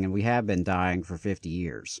dying, and we have been dying for 50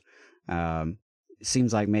 years. It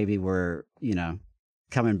seems like maybe we're, you know,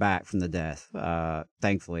 coming back from the death,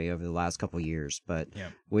 thankfully, over the last couple of years. But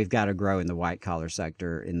we've got to grow in the white-collar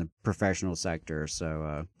sector, in the professional sector.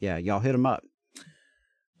 So, yeah, y'all hit them up.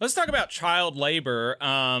 Let's talk about child labor.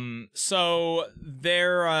 So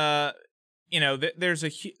there, you know, there's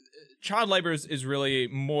a child labor is really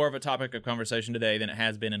more of a topic of conversation today than it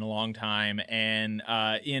has been in a long time. And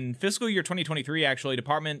in fiscal year 2023, actually,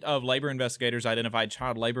 Department of Labor investigators identified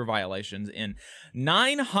child labor violations in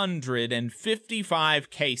 955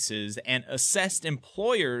 cases and assessed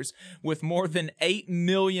employers with more than $8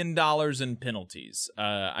 million in penalties.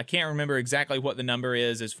 I can't remember exactly what the number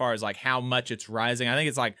is as far as like how much it's rising. I think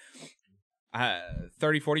it's like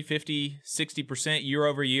 30, 40, 50, 60% year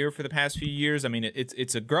over year for the past few years. I mean,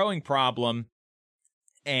 it's a growing problem.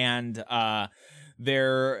 And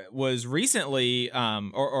there was recently,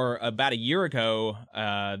 or about a year ago,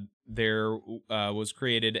 there was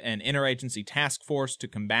created an interagency task force to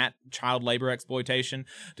combat child labor exploitation,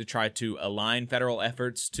 to try to align federal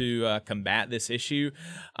efforts to combat this issue.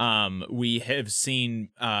 We have seen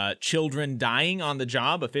children dying on the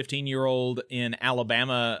job. A 15-year-old in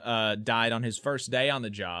Alabama died on his first day on the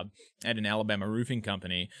job at an Alabama roofing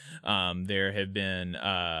company. There have been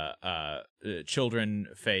children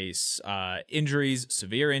face injuries,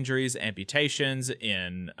 severe injuries, amputations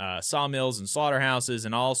in sawmills and slaughterhouses,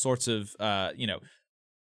 and all sorts of, you know,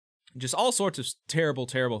 just all sorts of terrible,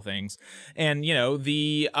 terrible things. And, you know,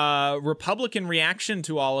 the Republican reaction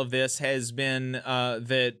to all of this has been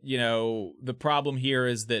that, you know, the problem here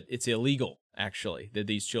is that it's illegal, actually, that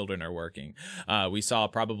these children are working. We saw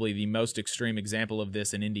probably the most extreme example of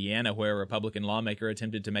this in Indiana, where a Republican lawmaker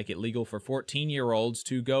attempted to make it legal for 14-year-olds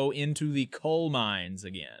to go into the coal mines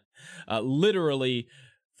again. Literally,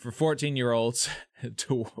 for 14-year-olds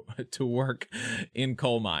to work in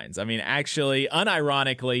coal mines. I mean, actually,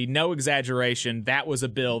 unironically, no exaggeration, that was a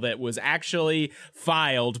bill that was actually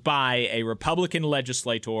filed by a Republican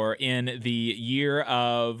legislator in the year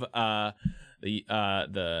of you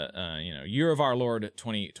know, year of our Lord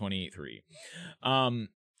 2023.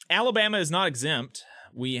 Alabama is not exempt.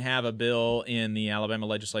 We have a bill in the Alabama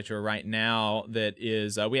legislature right now that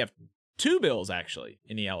is we have two bills actually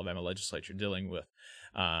in the Alabama legislature dealing with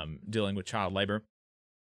child labor.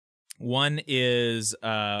 One is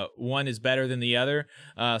better than the other.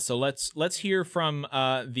 So let's hear from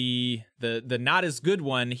the not as good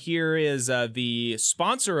one. Here is the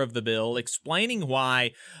sponsor of the bill explaining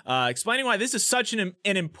why this is such an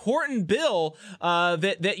important bill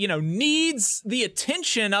that you know needs the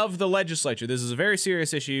attention of the legislature. This is a very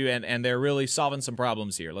serious issue, and they're really solving some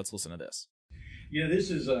problems here. Let's listen to this. Yeah, this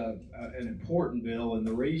is an important bill, and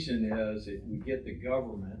the reason is it would get the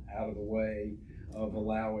government out of the way of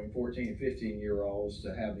allowing 14 and 15-year-olds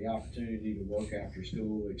to have the opportunity to work after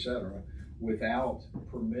school, etc., without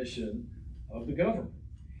permission of the government.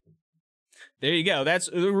 There you go. That's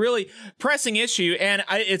a really pressing issue, and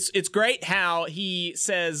it's great how he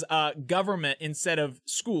says government instead of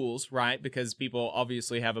schools, right? Because people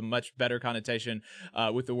obviously have a much better connotation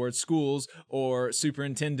with the word schools or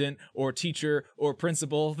superintendent or teacher or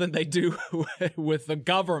principal than they do with the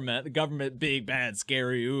government. The government, big, bad,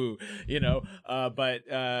 scary, ooh, you know. But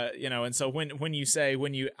you know, and so when you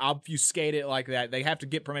obfuscate it like that, they have to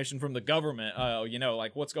get permission from the government. You know,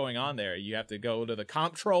 like what's going on there? You have to go to the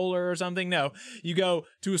comptroller or something. No. You go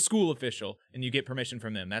to a school official and you get permission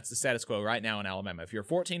from them. That's the status quo right now in Alabama. If you're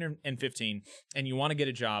 14 and 15 and you want to get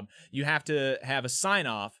a job, you have to have a sign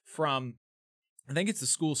off from, I think it's the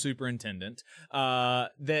school superintendent, and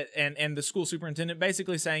the school superintendent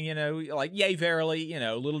basically saying, you know, like, yay, verily, you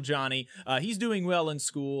know, little Johnny, he's doing well in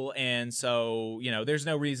school. And so, you know, there's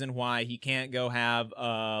no reason why he can't go have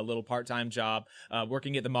a little part-time job,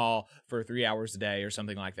 working at the mall for 3 hours a day or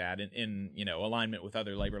something like that in you know, alignment with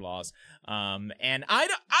other labor laws. And I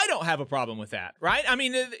don't have a problem with that, right? I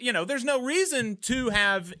mean, you know, there's no reason to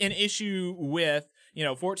have an issue with, you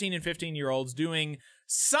know, 14 and 15-year-olds doing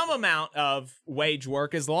some amount of wage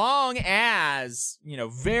work, as long as, you know,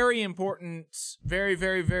 very important, very,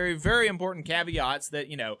 very, very, very important caveats that,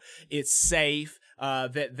 you know, it's safe,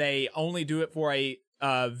 that they only do it for a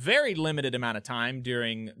very limited amount of time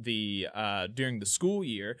during the school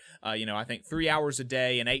year. I think 3 hours a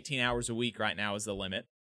day and 18 hours a week right now is the limit.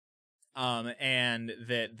 And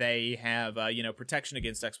that they have, protection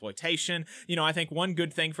against exploitation. I think one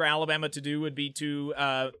good thing for Alabama to do would be to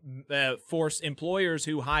force employers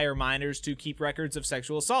who hire minors to keep records of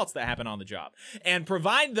sexual assaults that happen on the job and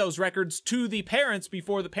provide those records to the parents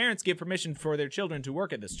before the parents give permission for their children to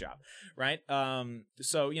work at this job, right?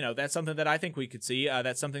 So that's something that I think we could see.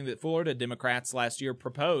 That's something that Florida Democrats last year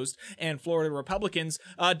proposed and Florida Republicans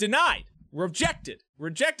denied. Rejected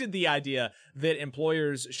the idea that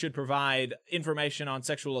employers should provide information on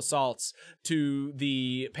sexual assaults to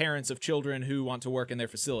the parents of children who want to work in their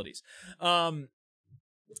facilities. But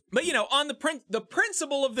on the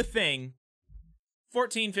principle of the thing,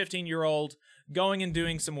 14, 15-year-old going and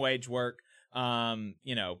doing some wage work, I'm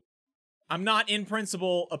not in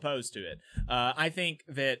principle opposed to it. I think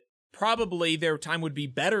that probably their time would be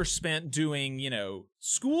better spent doing,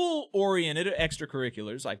 school-oriented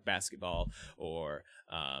extracurriculars like basketball or,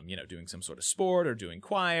 doing some sort of sport or doing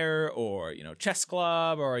choir or, chess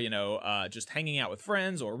club or, just hanging out with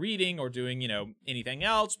friends or reading or doing, anything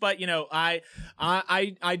else. But,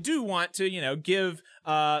 I do want to, give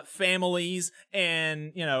families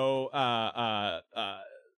and,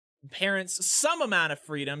 parents some amount of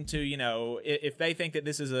freedom to, if they think that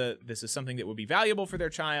this is something that would be valuable for their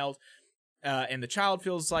child, and the child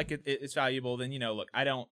feels like it's valuable, then, look,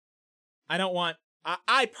 I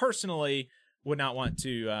personally would not want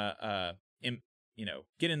to,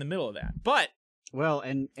 get in the middle of that. But, well,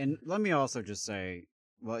 and let me also just say,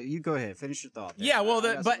 well, you go ahead, finish your thought there. Yeah, well,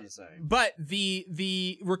 but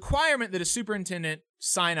the requirement that a superintendent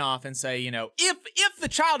sign off and say, if the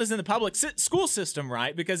child is in the public school system,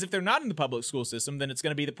 right? Because if they're not in the public school system, then it's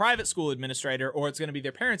going to be the private school administrator, or it's going to be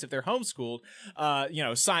their parents if they're homeschooled,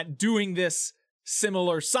 doing this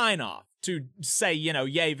similar sign off to say,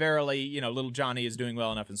 yay, verily, little Johnny is doing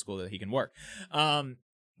well enough in school that he can work.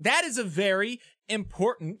 That is a very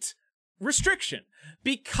important restriction,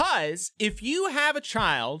 because if you have a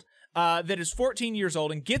child that is 14 years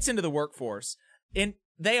old and gets into the workforce and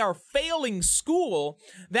they are failing school,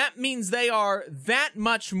 that means they are that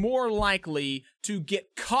much more likely to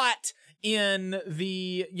get caught in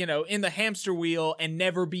the, in the hamster wheel and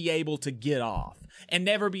never be able to get off and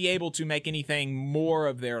never be able to make anything more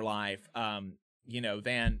of their life,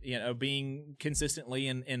 than, being consistently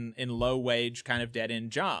in low wage kind of dead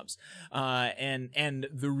end jobs. And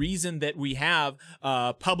the reason that we have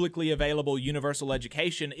publicly available universal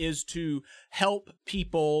education is to help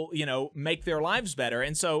people, make their lives better.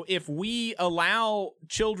 And so if we allow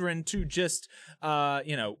children to just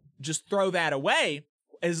throw that away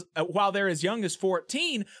while they're as young as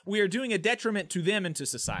 14, we are doing a detriment to them and to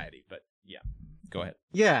society. But yeah, go ahead.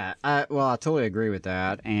 Yeah. I totally agree with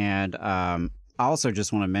that. And, I also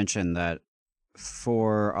just want to mention that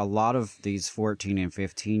for a lot of these 14 and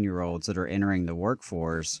 15-year-olds that are entering the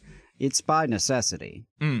workforce, it's by necessity.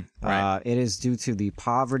 Right. It is due to the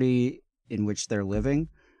poverty in which they're living,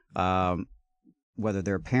 whether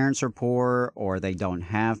their parents are poor or they don't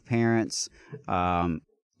have parents.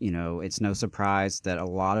 It's no surprise that a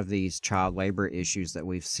lot of these child labor issues that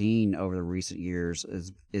we've seen over the recent years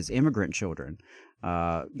is immigrant children.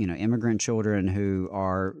 Immigrant children who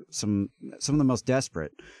are some of the most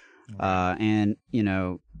desperate. And,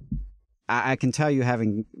 I can tell you,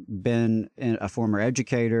 having been a former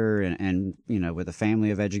educator and, with a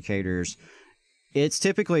family of educators, it's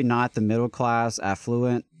typically not the middle class,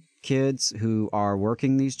 affluent kids who are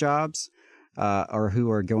working these jobs, or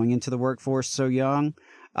who are going into the workforce so young.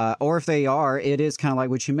 Or if they are, it is kind of like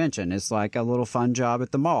what you mentioned. It's like a little fun job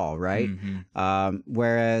at the mall, right? Mm-hmm.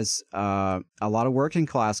 Whereas a lot of working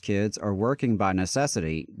class kids are working by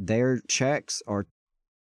necessity. Their checks are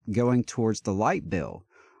going towards the light bill.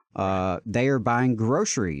 They are buying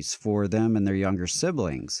groceries for them and their younger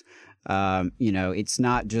siblings. It's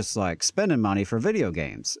not just like spending money for video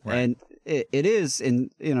games. Right. And it is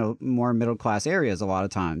in, more middle class areas a lot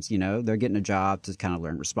of times. They're getting a job to kind of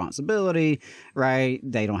learn responsibility, right?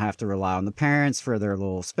 They don't have to rely on the parents for their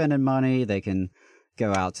little spending money. They can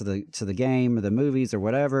go out to the game or the movies or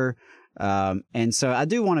whatever. And so I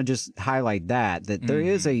do want to just highlight that there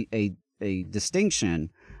is a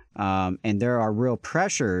distinction. And there are real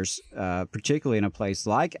pressures, particularly in a place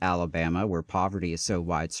like Alabama, where poverty is so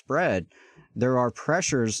widespread. There are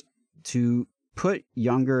pressures to put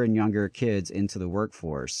younger and younger kids into the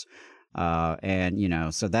workforce. So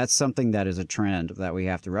that's something that is a trend that we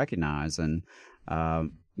have to recognize. And,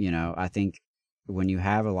 I think when you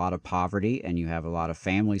have a lot of poverty and you have a lot of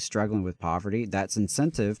families struggling with poverty, that's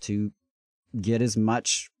incentive to get as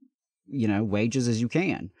much wages as you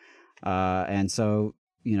can. And so,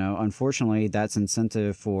 unfortunately, that's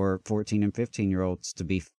incentive for 14 and 15-year-olds to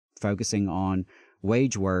be focusing on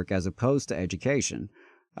wage work as opposed to education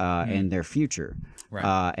and their future.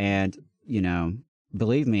 Right. And,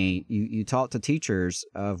 believe me, you talk to teachers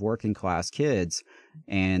of working class kids,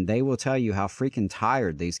 and they will tell you how freaking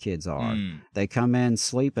tired these kids are. They come in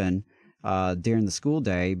sleeping during the school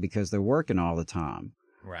day because they're working all the time.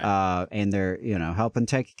 Right. And they're, helping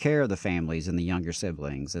take care of the families and the younger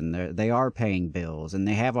siblings, and they are paying bills, and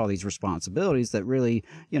they have all these responsibilities that really,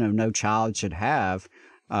 no child should have.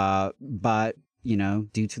 But,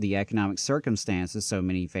 due to the economic circumstances so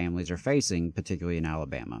many families are facing, particularly in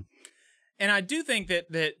Alabama. And I do think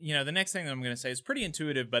that the next thing that I'm going to say is pretty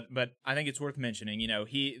intuitive, but I think it's worth mentioning.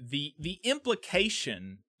 The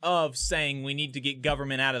implication of saying we need to get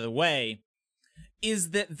government out of the way is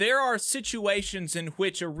that there are situations in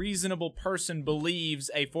which a reasonable person believes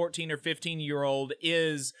a 14 or 15-year-old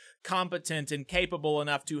is competent and capable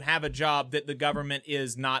enough to have a job that the government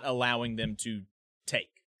is not allowing them to take.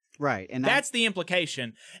 Right. And that's the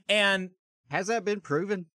implication. And has that been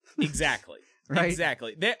proven? Exactly. Right.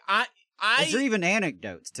 Exactly. Is there even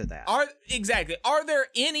anecdotes to that? Are there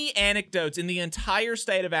any anecdotes in the entire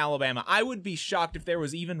state of Alabama? I would be shocked if there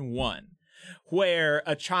was even one where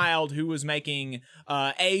a child who was making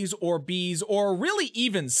A's or B's or really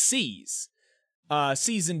even C's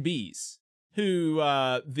and B's, who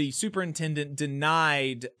the superintendent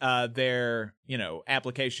denied their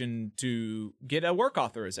application to get a work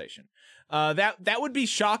authorization. That would be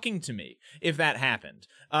shocking to me if that happened.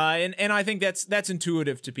 And I think that's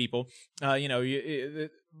intuitive to people.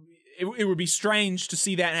 It would be strange to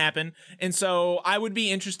see that happen. And so I would be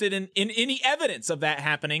interested in any evidence of that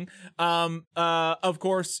happening. Of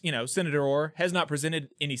course, Senator Orr has not presented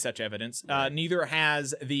any such evidence. Neither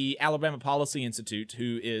has the Alabama Policy Institute,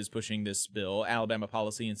 who is pushing this bill. Alabama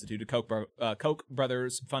Policy Institute, a Koch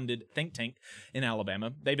brothers funded think tank in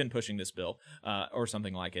Alabama. They've been pushing this bill, or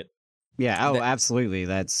something like it. Yeah. Oh, absolutely.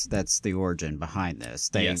 That's the origin behind this.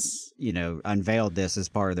 They, unveiled this as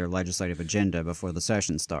part of their legislative agenda before the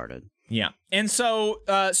session started. Yeah. And so,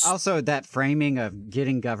 also that framing of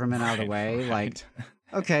getting government out of the way, like,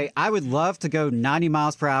 okay, I would love to go 90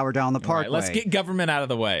 miles per hour down the parkway. Right, let's get government out of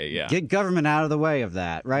the way. Yeah. Get government out of the way of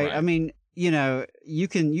that. Right. I mean, you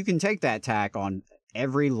can take that tack on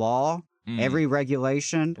every law, every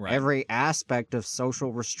regulation, every aspect of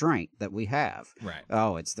social restraint that we have. Right.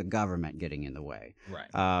 Oh, it's the government getting in the way. Right.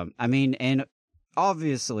 And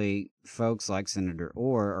obviously folks like Senator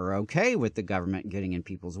Orr are okay with the government getting in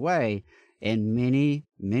people's way in many,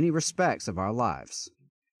 many respects of our lives.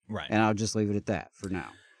 Right. And I'll just leave it at that for now.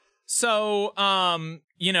 So,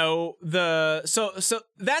 so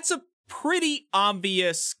that's a pretty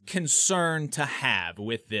obvious concern to have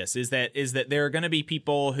with this is that there are going to be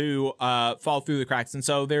people who fall through the cracks. And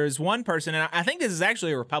so there's one person, and I think this is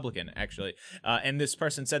actually a Republican, and this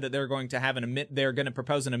person said that they're going to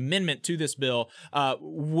propose an amendment to this bill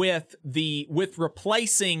with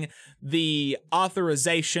replacing the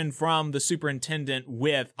authorization from the superintendent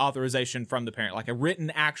with authorization from the parent, like a written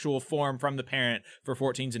actual form from the parent for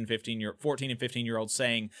 14 and 15-year-olds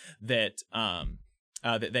saying that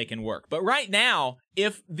that they can work. But right now,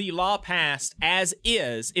 if the law passed as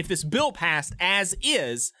is, if this bill passed as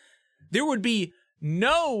is, there would be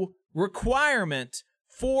no requirement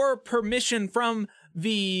for permission from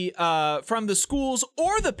the schools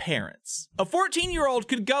or the parents. A 14-year-old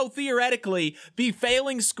could go theoretically be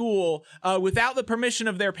failing school without the permission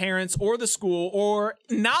of their parents or the school or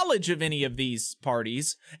knowledge of any of these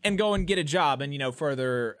parties and go and get a job and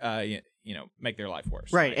further make their life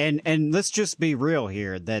worse. Right. And let's just be real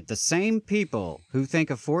here that the same people who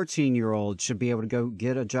think a 14-year-old should be able to go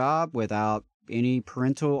get a job without any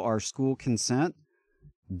parental or school consent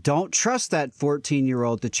don't trust that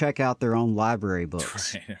 14-year-old to check out their own library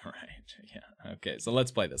books. Right. Yeah. Okay. So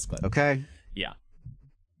let's play this clip. Okay. Yeah.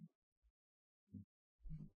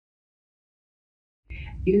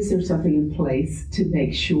 Is there something in place to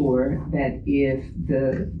make sure that if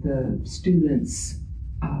the students'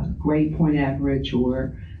 grade point average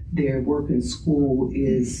or their work in school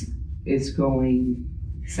is going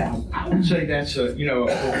south? I would say that's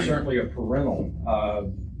certainly a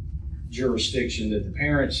parental jurisdiction that the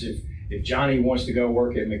parents, if Johnny wants to go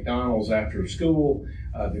work at McDonald's after school,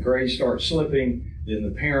 the grades start slipping, then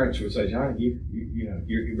the parents would say, Johnny,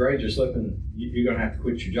 your grades are slipping. You're going to have to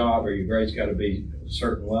quit your job, or your grades got to be a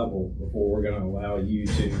certain level before we're going to allow you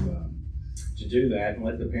to do that, and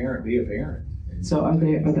let the parent be a parent. So are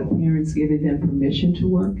the parents giving them permission to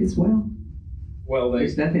work as well? Well,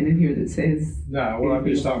 there's nothing in here that says. No. Well, I'm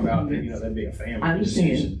just talking about that'd be a family. I understand.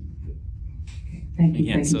 decision. Thank you.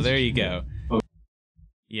 Yeah, thank so you. there you go.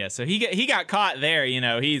 Yeah, so he got caught there.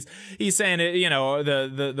 He's saying it.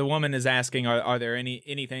 The woman is asking, are there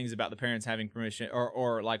any things about the parents having permission,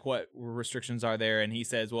 or like what restrictions are there? And he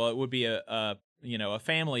says, well, it would be a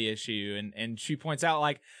family issue. And she points out,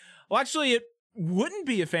 like, well, actually, it wouldn't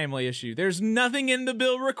be a family issue. There's nothing in the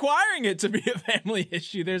bill requiring it to be a family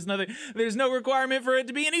issue. There's no requirement for it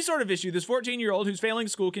to be any sort of issue. This 14-year-old who's failing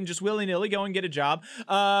school can just willy-nilly go and get a job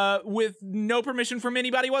with no permission from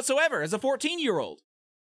anybody whatsoever as a 14-year-old.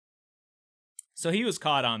 So he was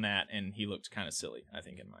caught on that, and he looked kind of silly, I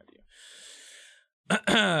think, in my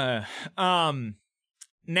view.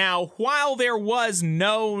 Now, while there was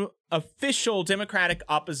no official Democratic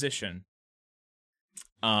opposition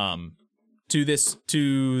to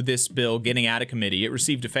this bill getting out of committee, it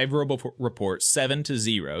received a favorable report,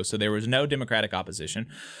 7-0. So there was no Democratic opposition.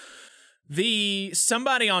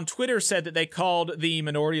 Somebody on Twitter said that they called the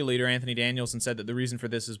minority leader, Anthony Daniels, and said that the reason for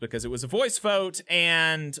this is because it was a voice vote.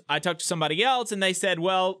 And I talked to somebody else, and they said,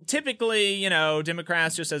 well, typically,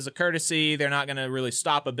 Democrats, just as a courtesy, they're not going to really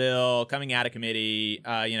stop a bill coming out of committee,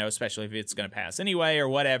 especially if it's going to pass anyway or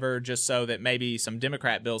whatever, just so that maybe some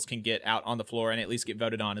Democrat bills can get out on the floor and at least get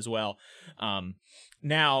voted on as well.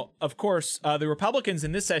 Now, of course, the Republicans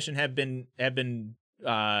in this session have been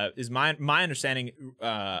is my understanding,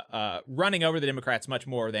 running over the Democrats much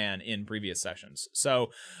more than in previous sessions. So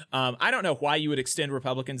I don't know why you would extend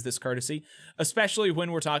Republicans this courtesy, especially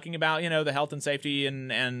when we're talking about, the health and safety and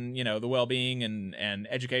the well-being and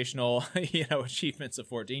educational, achievements of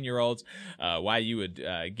 14-year-olds. Why you would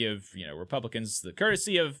give, Republicans the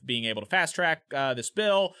courtesy of being able to fast track this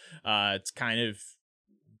bill. It's kind of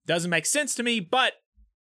doesn't make sense to me, but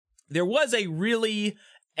there was a really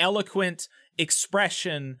eloquent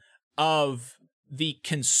expression of the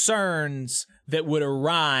concerns that would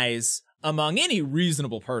arise among any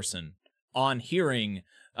reasonable person on hearing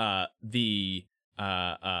this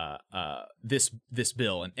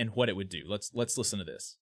bill and what it would do. Let's listen to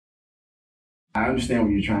this. I understand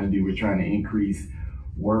what you're trying to do. We're trying to increase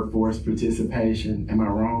workforce participation. Am I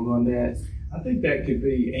wrong on that? I think that could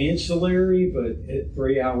be ancillary, but at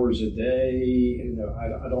 3 hours a day,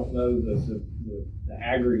 I don't know the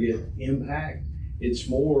aggregate impact. It's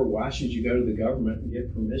more, why should you go to the government and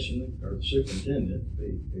get permission, or the superintendent, to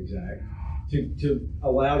be exact, to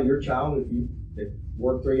allow your child, if you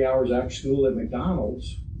work 3 hours after school at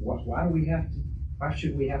McDonald's, why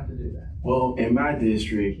should we have to do that? Well, in my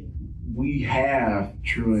district, we have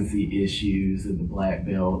truancy issues in the Black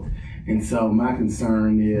Belt. And so my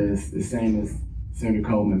concern is the same as Senator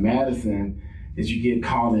Coleman Madison, is you get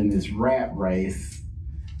caught in this rat race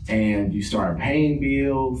and you start paying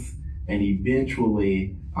bills and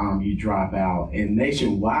eventually you drop out. And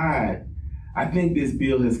nationwide, I think this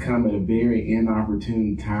bill has come at a very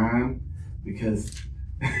inopportune time because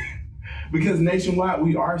nationwide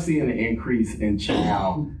we are seeing an increase in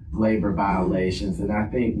child labor violations. And I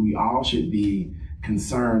think we all should be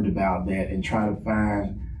concerned about that and try to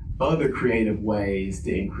find other creative ways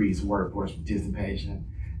to increase workforce participation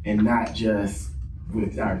and not just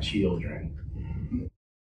with our children.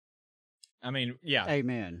 I mean, yeah.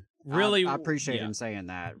 Amen. Really, I appreciate him saying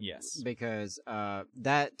that. Yes. Because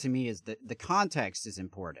that to me is the context is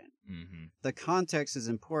important. Mm-hmm. The context is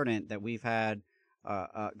important that we've had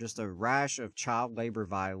just a rash of child labor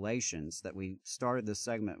violations that we started this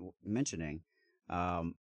segment mentioning.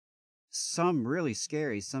 Some really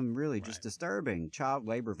scary, some really just disturbing child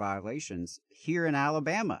labor violations here in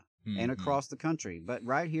Alabama and across the country. But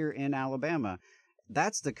right here in Alabama,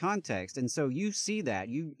 that's the context. And so you see that,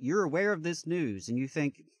 you're aware of this news and you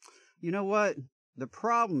think, you know what? The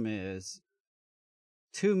problem is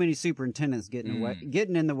too many superintendents getting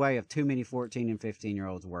in the way of too many 14 and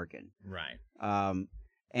 15-year-olds working. Right.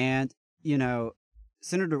 And,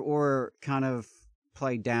 Senator Orr kind of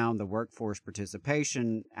played down the workforce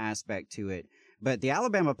participation aspect to it, but the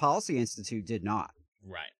Alabama Policy Institute did not.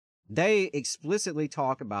 Right. They explicitly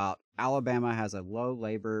talk about Alabama has a low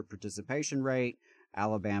labor participation rate.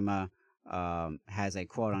 Alabama has a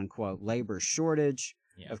quote-unquote labor shortage.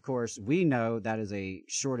 Yeah. Of course, we know that is a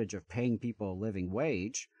shortage of paying people a living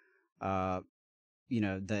wage. The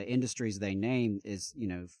industries they name is,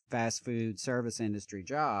 fast food, service industry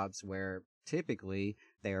jobs where typically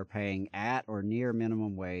they are paying at or near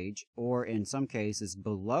minimum wage, or in some cases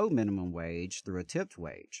below minimum wage through a tipped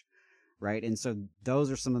wage, right? And so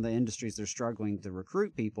those are some of the industries that are struggling to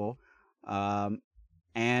recruit people. And,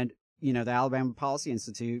 the Alabama Policy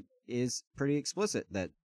Institute is pretty explicit that,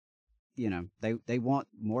 they want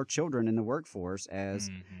more children in the workforce as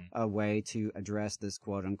a way to address this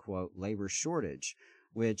quote unquote labor shortage,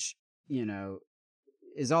 which,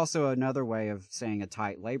 is also another way of saying a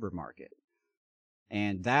tight labor market.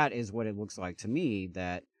 And that is what it looks like to me,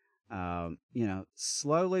 that,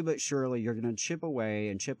 slowly but surely you're going to chip away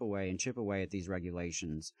and chip away and chip away at these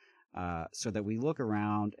regulations, so that we look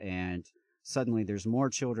around and suddenly there's more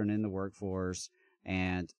children in the workforce,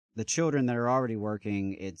 and the children that are already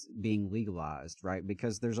working, it's being legalized, right?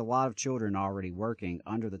 Because there's a lot of children already working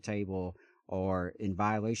under the table or in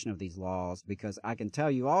violation of these laws, because I can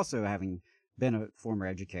tell you also, having been a former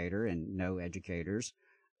educator and know educators,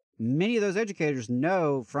 many of those educators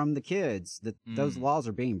know from the kids that those laws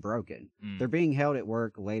are being broken. They're being held at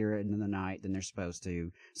work later into the night than they're supposed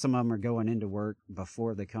to. Some of them are going into work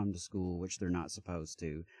before they come to school, which they're not supposed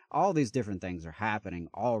to. All these different things are happening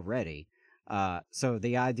already. So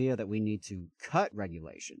the idea that we need to cut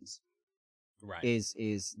regulations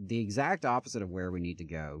is the exact opposite of where we need to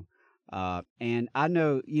go. And I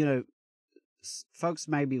know, folks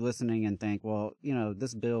may be listening and think, well,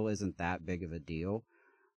 this bill isn't that big of a deal.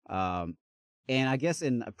 And I guess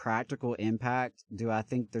in a practical impact, do I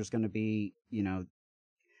think there's going to be,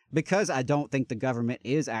 because I don't think the government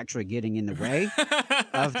is actually getting in the way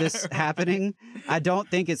of this happening. I don't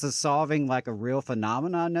think it's solving like a real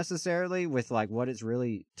phenomenon necessarily with like what it's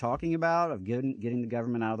really talking about of getting the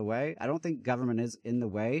government out of the way. I don't think government is in the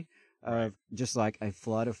way of just like a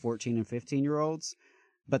flood of 14 and 15-year-olds,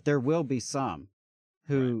 but there will be some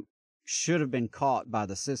who should have been caught by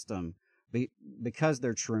the system because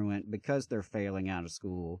they're truant, because they're failing out of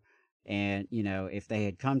school. And, if they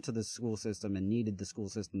had come to the school system and needed the school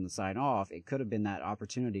system to sign off, it could have been that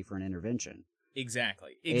opportunity for an intervention.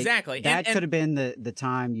 Exactly. That could have been the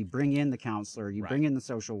time you bring in the counselor, you bring in the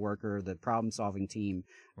social worker, the problem-solving team,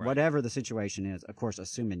 whatever the situation is, of course,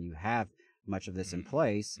 assuming you have much of this in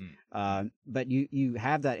place. But you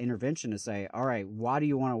have that intervention to say, all right, why do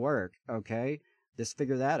you want to work? Okay, just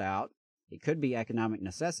figure that out. It could be economic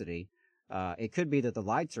necessity. It could be that the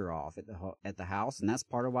lights are off at the house, and that's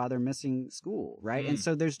part of why they're missing school, right? And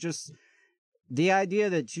so there's just the idea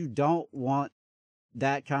that you don't want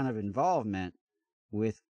that kind of involvement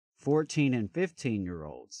with 14 and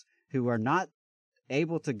 15-year-olds who are not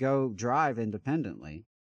able to go drive independently,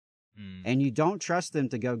 and you don't trust them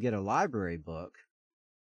to go get a library book.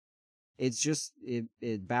 It's just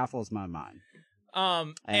it baffles my mind.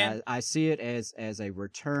 And I see it as a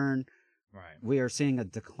return. Right. We are seeing a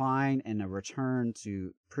decline and a return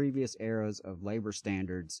to previous eras of labor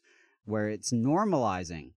standards where it's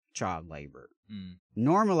normalizing child labor,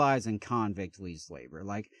 normalizing convict lease labor.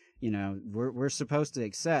 Like, we're supposed to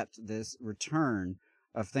accept this return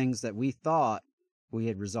of things that we thought we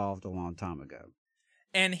had resolved a long time ago.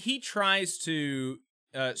 And he tries to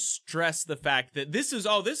stress the fact that this is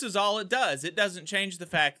all it does. It doesn't change the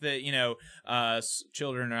fact that,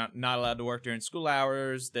 children are not allowed to work during school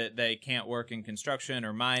hours, that they can't work in construction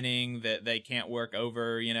or mining, that they can't work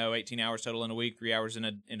over, 18 hours total in a week, 3 hours in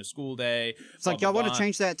a school day. It's like, y'all want to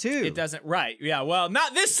change that too. It doesn't. Right. Yeah. Well,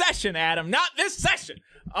 not this session, Adam. Not this session.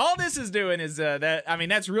 All this is doing is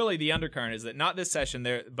that's really the undercurrent, is that not this session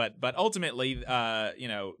there, but ultimately,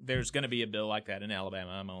 there's going to be a bill like that in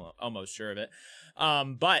Alabama. I'm almost sure of it.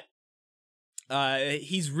 But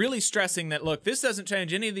he's really stressing that, look, this doesn't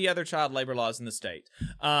change any of the other child labor laws in the state.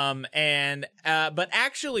 But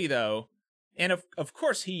actually, though, and of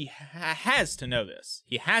course he has to know this.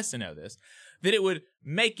 He has to know this, that it would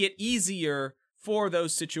make it easier for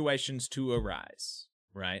those situations to arise.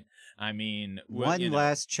 Right. I mean, one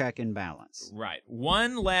less check and balance. Right.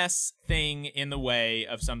 One less thing in the way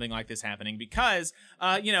of something like this happening, because,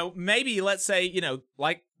 maybe let's say,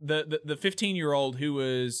 like the 15-year-old who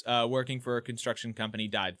was working for a construction company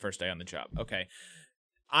died first day on the job. Okay.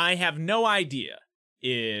 I have no idea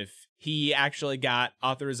if he actually got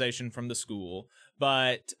authorization from the school,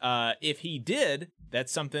 but if he did,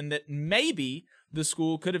 that's something that maybe the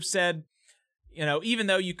school could have said, even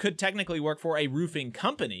though you could technically work for a roofing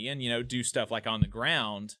company and, do stuff like on the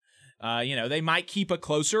ground, they might keep a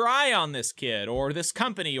closer eye on this kid or this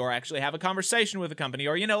company, or actually have a conversation with the company,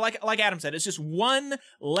 or, like Adam said, it's just one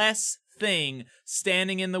less thing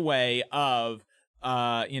standing in the way of,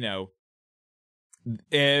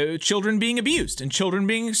 children being abused and children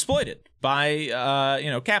being exploited by,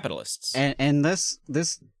 capitalists. And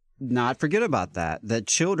this not forget about that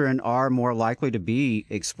children are more likely to be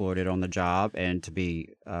exploited on the job and to be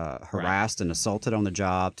harassed and assaulted on the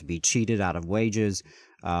job, to be cheated out of wages.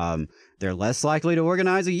 They're less likely to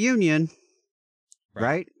organize a union,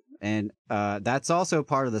 right? And that's also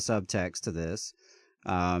part of the subtext to this,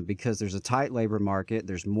 because there's a tight labor market.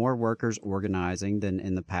 There's more workers organizing than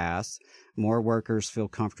in the past. More workers feel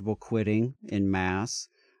comfortable quitting en masse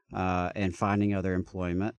and finding other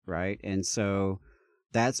employment, right? And so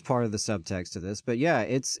That's part of the subtext of this. But yeah,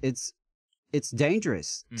 it's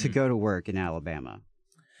dangerous to go to work in Alabama.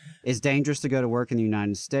 It's dangerous to go to work in the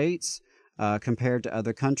United States. Compared to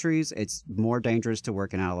other countries, it's more dangerous to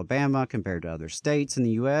work in Alabama compared to other states in the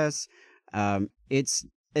U.S. It's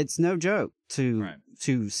no joke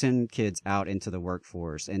to send kids out into the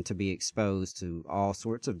workforce and to be exposed to all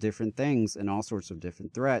sorts of different things and all sorts of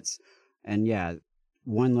different threats. And yeah,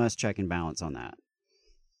 one less check and balance on that.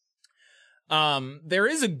 There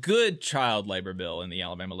is a good child labor bill in the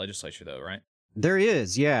Alabama legislature, though, right? There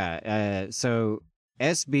is, yeah. So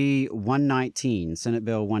SB 119, Senate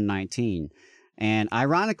Bill 119. And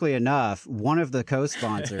ironically enough, one of the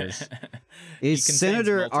co-sponsors is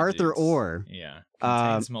Senator Arthur Orr. Yeah,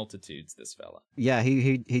 contains multitudes, this fella. Yeah,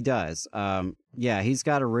 he does. Yeah, he's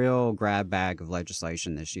got a real grab bag of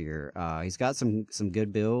legislation this year. He's got some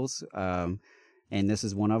good bills, and this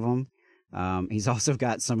is one of them. He's also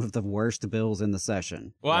got some of the worst bills in the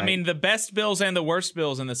session. Well, right? I mean, the best bills and the worst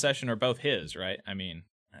bills in the session are both his, right? I mean...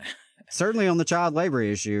 Certainly on the child labor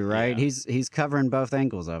issue, right? Yeah. He's covering both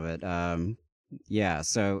angles of it. Yeah,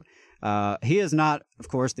 so he is not, of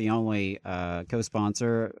course, the only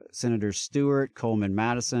co-sponsor. Senators Stewart, Coleman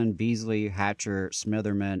Madison, Beasley, Hatcher,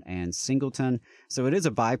 Smitherman, and Singleton. So it is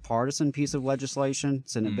a bipartisan piece of legislation,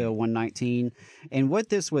 Senate Bill 119. And what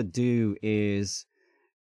this would do is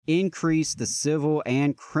increase the civil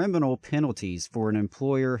and criminal penalties for an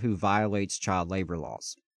employer who violates child labor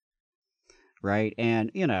laws. Right?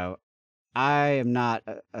 And, you know, I am not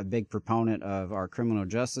a big proponent of our criminal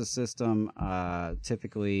justice system.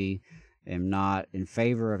 Typically am not in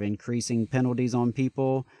favor of increasing penalties on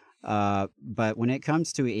people. But when it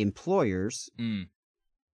comes to employers,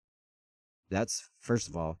 that's, first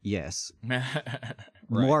of all, yes. Right.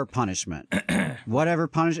 More punishment. Whatever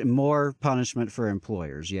punishment, more punishment for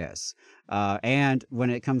employers, yes. And when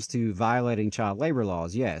it comes to violating child labor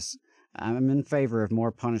laws, yes. I'm in favor of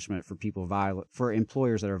more punishment for for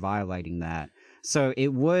employers that are violating that. So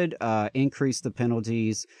it would increase the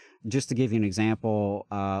penalties. Just to give you an example,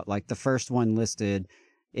 like the first one listed,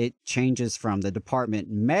 it changes from the department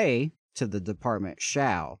may to the department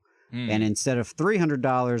shall. And instead of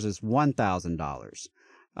 $300 is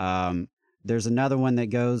 $1,000. There's another one that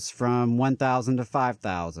goes from 1,000 to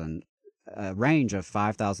 5,000, a range of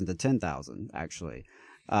 5,000 to 10,000, actually.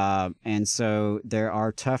 And so there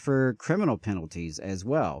are tougher criminal penalties as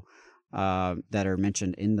well that are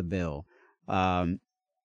mentioned in the bill. And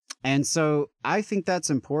so I think that's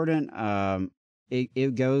important.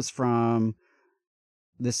 It goes from,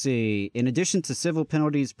 let's see, in addition to civil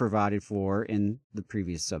penalties provided for in the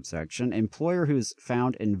previous subsection, employer who is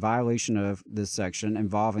found in violation of this section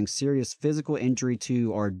involving serious physical injury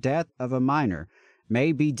to or death of a minor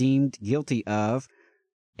may be deemed guilty of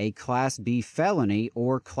a Class B felony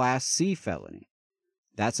or Class C felony.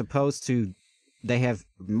 That's opposed to, they have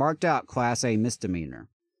marked out Class A misdemeanor,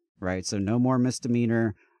 right? So no more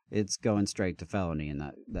misdemeanor, it's going straight to felony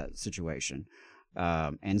in that situation.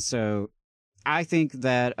 And so I think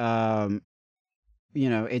that, you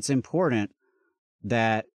know, it's important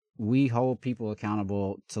that we hold people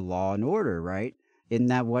accountable to law and order, right? Isn't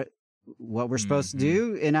that what we're supposed to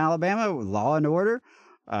do in Alabama? Law and order.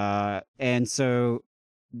 And so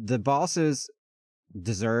the bosses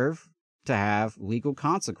deserve to have legal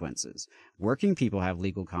consequences. Working people have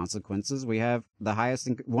legal consequences. We have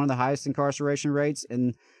one of the highest incarceration rates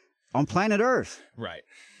on planet Earth. Right.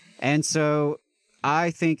 And so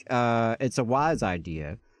I think it's a wise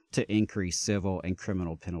idea to increase civil and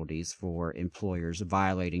criminal penalties for employers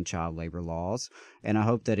violating child labor laws. And I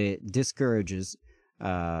hope that it discourages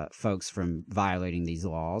folks from violating these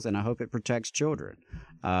laws, and I hope it protects children.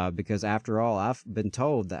 Because after all, I've been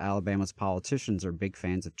told that Alabama's politicians are big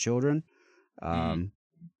fans of children.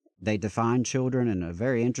 They define children in a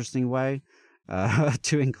very interesting way,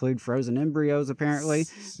 to include frozen embryos, apparently.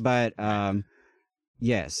 But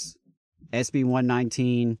yes, SB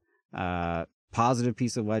 119, positive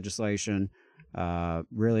piece of legislation.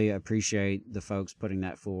 Really appreciate the folks putting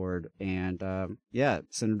that forward. And yeah,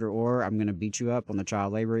 Senator Orr, I'm going to beat you up on the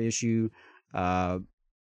child labor issue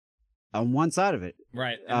on one side of it.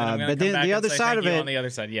 Right. But then the other side of it. On the other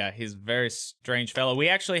side, yeah, he's a very strange fellow. We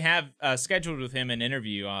actually have scheduled with him an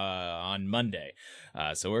interview on Monday.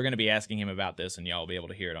 So we're going to be asking him about this, and y'all will be able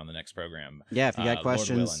to hear it on the next program. Yeah, if you got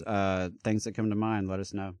questions, things that come to mind, let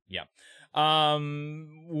us know. Yeah.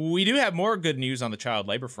 We do have more good news on the child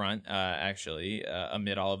labor front, actually,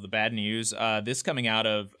 amid all of the bad news. This coming out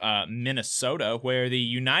of Minnesota, where the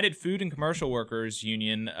United Food and Commercial Workers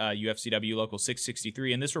Union, UFCW Local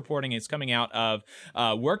 663, and this reporting is coming out of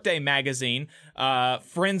Workday Magazine,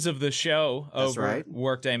 friends of the show over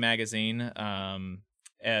Workday Magazine.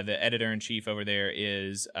 the editor-in-chief over there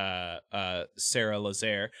is Sarah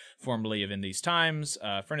Lazare, formerly of In These Times,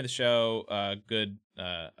 friend of the show,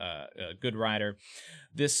 good writer.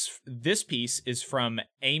 This piece is from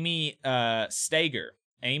Amy Stager.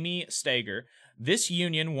 Amy Stager. This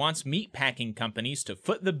union wants meatpacking companies to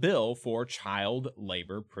foot the bill for child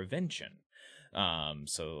labor prevention.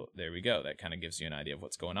 So there we go. That kind of gives you an idea of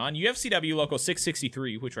what's going on. UFCW Local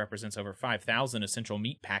 663, which represents over 5,000 essential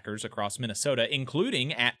meat packers across Minnesota,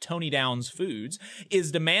 including at Tony Downs Foods,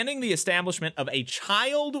 is demanding the establishment of a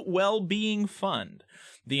child well-being fund.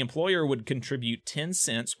 The employer would contribute 10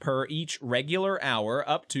 cents per each regular hour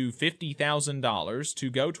up to $50,000 to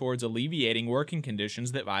go towards alleviating working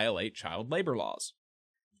conditions that violate child labor laws,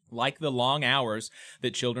 like the long hours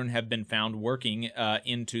that children have been found working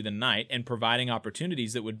into the night, and providing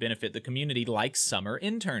opportunities that would benefit the community, like summer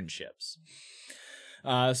internships.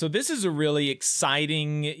 So this is a really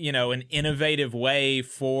exciting, an innovative way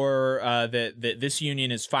for that this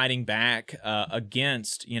union is fighting back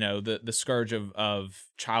against, the scourge of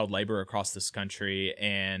child labor across this country,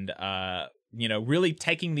 and really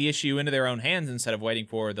taking the issue into their own hands instead of waiting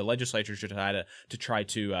for the legislature to try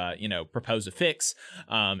to propose a fix.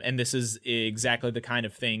 And this is exactly the kind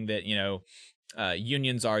of thing that,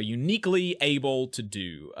 unions are uniquely able to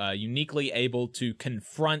do, uniquely able to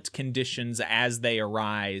confront conditions as they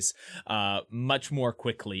arise much more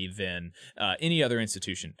quickly than any other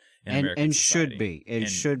institution in American society.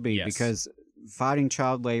 Should be, yes. Because fighting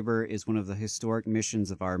child labor is one of the historic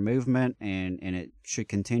missions of our movement, and it should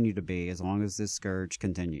continue to be as long as this scourge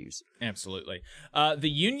continues. Absolutely. The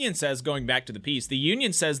union says, going back to the piece, the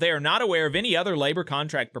union says they are not aware of any other labor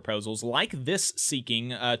contract proposals like this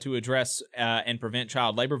seeking to address and prevent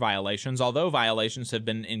child labor violations, although violations have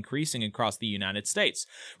been increasing across the United States.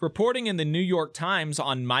 Reporting in the New York Times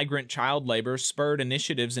on migrant child labor spurred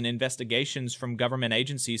initiatives and investigations from government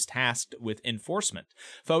agencies tasked with enforcement.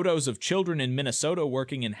 Photos of children in Minnesota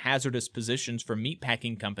working in hazardous positions for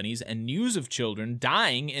meatpacking companies and news of children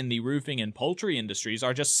dying in the roofing and poultry industries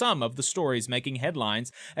are just some of the stories making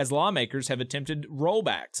headlines as lawmakers have attempted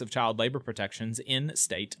rollbacks of child labor protections in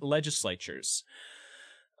state legislatures.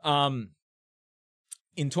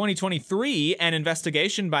 In 2023, an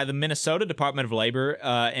investigation by the Minnesota Department of Labor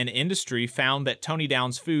and Industry found that Tony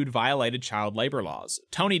Downs Food violated child labor laws.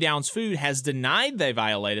 Tony Downs Food has denied they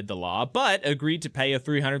violated the law, but agreed to pay a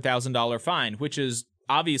 $300,000 fine, which is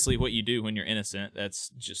obviously what you do when you're innocent. That's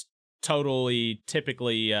just totally typical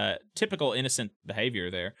innocent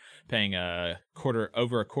behavior there, paying over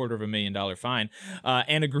 $250,000 fine,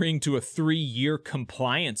 and agreeing to a 3-year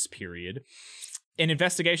compliance period. An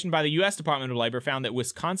investigation by the U.S. Department of Labor found that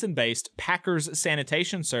Wisconsin-based Packers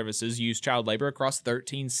Sanitation Services use child labor across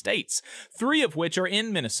 13 states, 3 of which are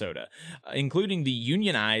in Minnesota, including the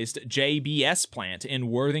unionized JBS plant in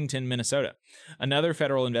Worthington, Minnesota. Another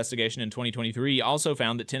federal investigation in 2023 also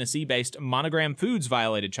found that Tennessee-based Monogram Foods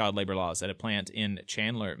violated child labor laws at a plant in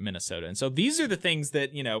Chandler, Minnesota. And so these are the things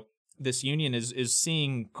that, this union is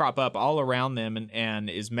seeing crop up all around them, and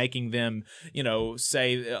is making them,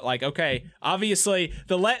 say, like, okay, obviously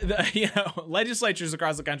the legislatures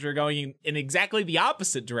across the country are going in exactly the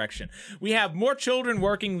opposite direction. We have more children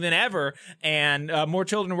working than ever, and more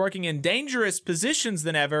children working in dangerous positions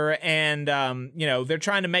than ever, and they're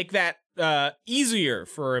trying to make that easier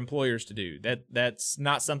for employers to do. That's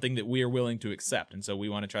not something that we are willing to accept, and so we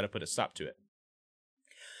want to try to put a stop to it.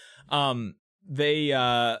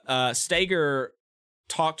 Stager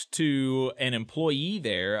talked to an employee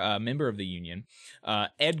there, a member of the union,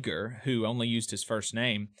 Edgar, who only used his first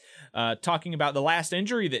name, talking about the last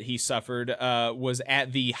injury that he suffered was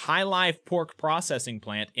at the High Life pork processing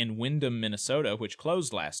plant in Windham, Minnesota, which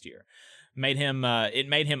closed last year. It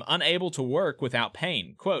made him unable to work without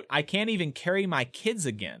pain. Quote, "I can't even carry my kids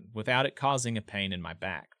again without it causing a pain in my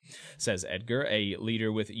back," says Edgar, a leader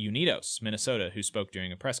with Unidos, Minnesota, who spoke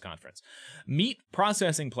during a press conference. Meat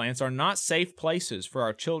processing plants are not safe places for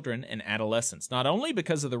our children and adolescents, not only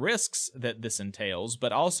because of the risks that this entails,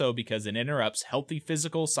 but also because it interrupts healthy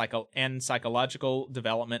physical, and psychological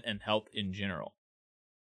development and health in general.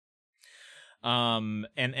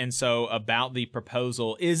 And so about the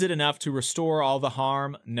proposal, is it enough to restore all the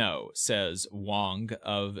harm? No, says Wong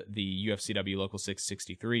of the UFCW Local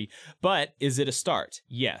 663. But is it a start?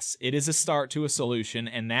 Yes, it is a start to a solution,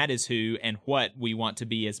 and that is who and what we want to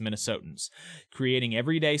be as Minnesotans. Creating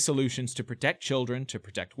everyday solutions to protect children, to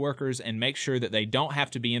protect workers, and make sure that they don't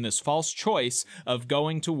have to be in this false choice of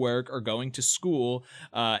going to work or going to school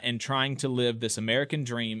and trying to live this American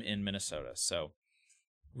dream in Minnesota. So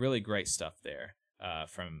really great stuff there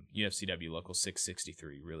from UFCW Local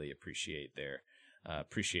 663. Really appreciate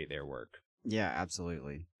their work. Yeah,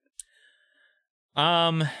 absolutely.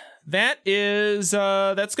 That is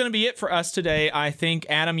that's going to be it for us today. I think,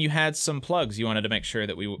 Adam, you had some plugs you wanted to make sure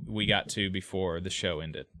that we got to before the show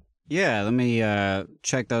ended. Yeah, let me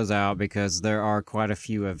check those out because there are quite a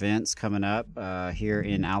few events coming up here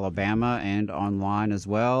in Alabama and online as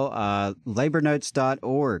well.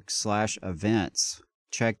 labornotes.org/events.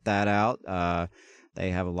 Check that out.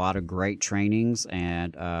 They have a lot of great trainings,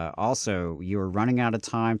 and also you are running out of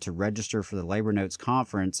time to register for the Labor Notes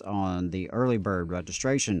Conference on the early bird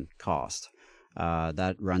registration cost.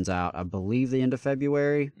 That runs out, I believe, the end of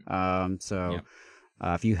February.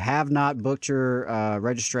 If you have not booked your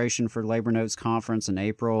registration for Labor Notes Conference in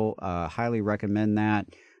April, highly recommend that.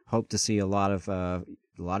 Hope to see a lot of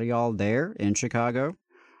y'all there in Chicago.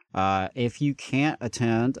 If you can't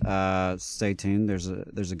attend, stay tuned.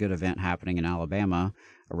 There's a good event happening in Alabama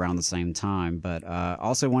around the same time. But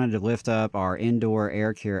also wanted to lift up our indoor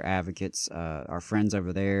air care advocates. Our friends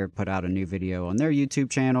over there put out a new video on their YouTube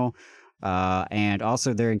channel. And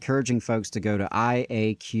also they're encouraging folks to go to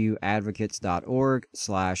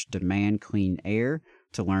iaqadvocates.org/demand-clean-air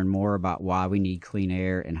to learn more about why we need clean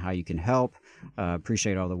air and how you can help.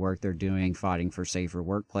 Appreciate all the work they're doing, fighting for safer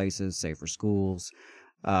workplaces, safer schools.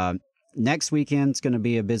 Next weekend's going to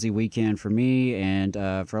be a busy weekend for me and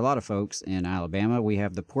for a lot of folks in Alabama. We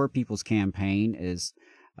have the Poor People's Campaign is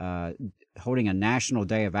holding a National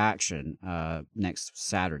Day of Action next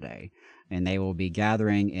Saturday, and they will be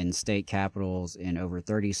gathering in state capitals in over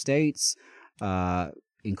 30 states,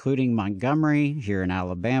 including Montgomery here in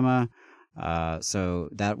Alabama. So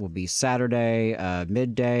that will be Saturday,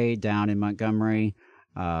 midday down in Montgomery.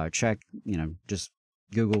 Just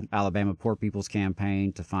Google Alabama Poor People's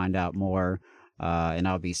Campaign to find out more. And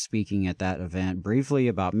I'll be speaking at that event briefly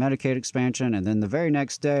about Medicaid expansion. And then the very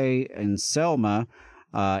next day in Selma,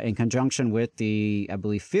 in conjunction with the, I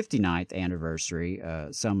believe, 59th anniversary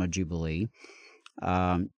Selma Jubilee,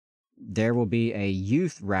 there will be a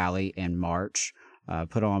youth rally in March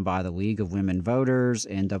put on by the League of Women Voters,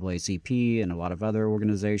 NAACP, and a lot of other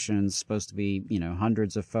organizations. Supposed to be,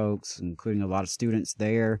 hundreds of folks, including a lot of students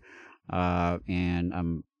there. And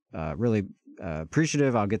I'm really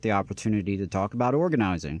appreciative I'll get the opportunity to talk about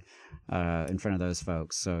organizing in front of those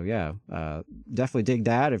folks. So, yeah, definitely dig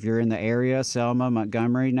that. If you're in the area, Selma,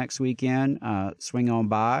 Montgomery next weekend, swing on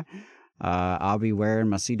by. I'll be wearing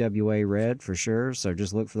my CWA red for sure. So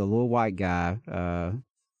just look for the little white guy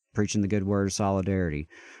preaching the good word of solidarity.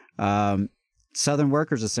 Southern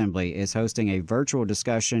Workers Assembly is hosting a virtual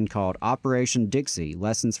discussion called Operation Dixie,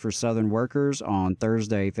 Lessons for Southern Workers on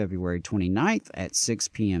Thursday, February 29th at 6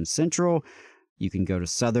 p.m. Central. You can go to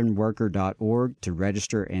southernworker.org to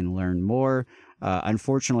register and learn more.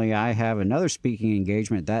 Unfortunately, I have another speaking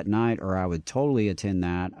engagement that night, or I would totally attend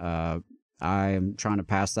that. I am trying to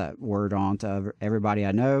pass that word on to everybody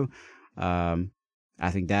I know. I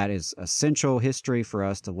think that is essential history for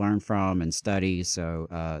us to learn from and study. So,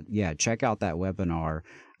 check out that webinar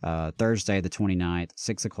Thursday the 29th,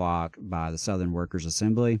 6 o'clock by the Southern Workers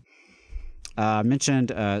Assembly. I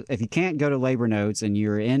mentioned if you can't go to Labor Notes and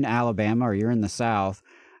you're in Alabama or you're in the South,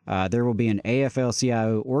 there will be an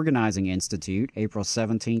AFL-CIO Organizing Institute April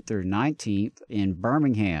 17th through 19th in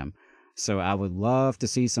Birmingham. So I would love to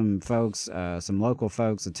see some folks, some local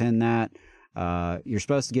folks attend that. You're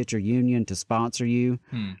supposed to get your union to sponsor you.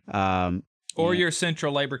 Or your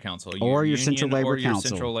Central Labor Council. Or your Central Labor Council. Your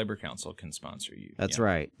Central Labor Council can sponsor you. That's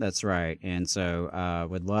right. That's right. And so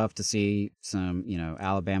would love to see some,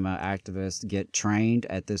 Alabama activists get trained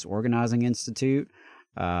at this organizing institute.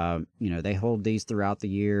 They hold these throughout the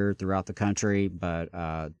year, throughout the country, but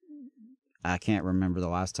I can't remember the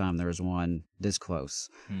last time there was one this close.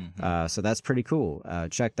 So that's pretty cool.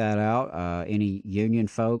 Check that out. Any union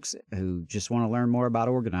folks who just want to learn more about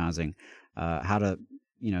organizing, how to,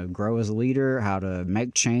 grow as a leader, how to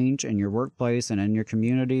make change in your workplace and in your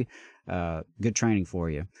community, good training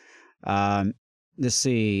for you. Let's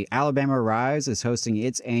see. Alabama Rise is hosting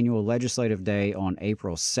its annual legislative day on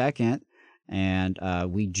April 2nd. And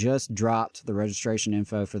we just dropped the registration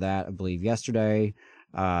info for that, I believe, yesterday.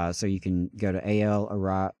 So you can go to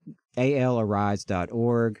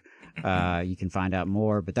alarise.org. You can find out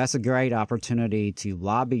more, but that's a great opportunity to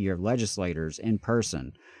lobby your legislators in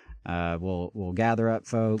person. We'll gather up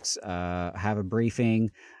folks, have a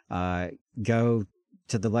briefing, go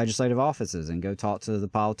to the legislative offices and go talk to the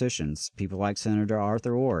politicians, people like Senator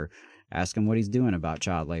Arthur Orr, ask him what he's doing about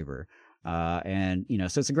child labor. So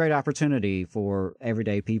it's a great opportunity for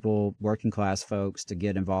everyday people, working class folks to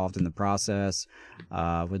get involved in the process.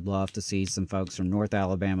 Would love to see some folks from North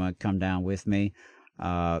Alabama come down with me.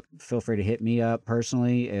 Feel free to hit me up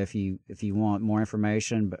personally if you want more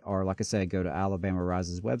information, or like I said, go to Alabama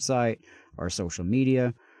Rise's website or social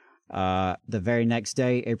media. The very next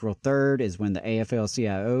day, April 3rd, is when the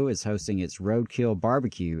AFL-CIO is hosting its Roadkill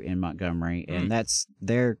Barbecue in Montgomery, and that's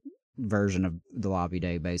their version of the lobby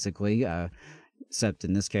day, basically, except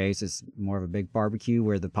in this case, it's more of a big barbecue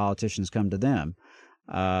where the politicians come to them.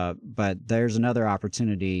 But there's another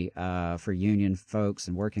opportunity for union folks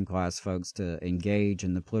and working class folks to engage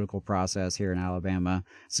in the political process here in Alabama.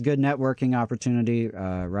 It's a good networking opportunity,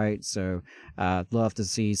 right? So I'd love to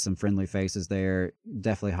see some friendly faces there.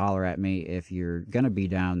 Definitely holler at me if you're going to be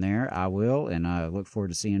down there. I will, and I look forward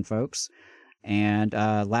to seeing folks. And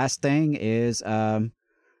last thing is the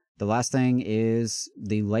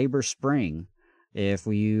Labor Spring. If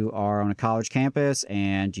you are on a college campus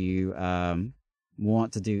and you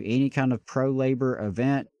want to do any kind of pro-labor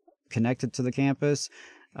event connected to the campus,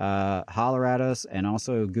 holler at us, and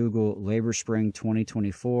also Google Labor Spring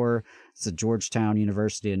 2024. It's a Georgetown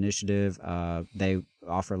University initiative. They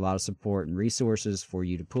offer a lot of support and resources for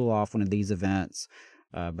you to pull off one of these events,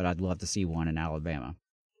 but I'd love to see one in Alabama.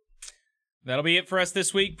 That'll be it for us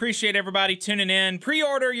this week. Appreciate everybody tuning in.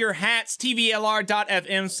 Pre-order your hats,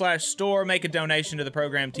 tvlr.fm/store. Make a donation to the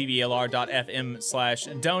program,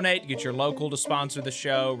 tvlr.fm/donate. Get your local to sponsor the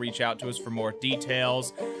show. Reach out to us for more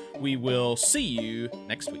details. We will see you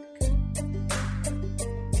next week.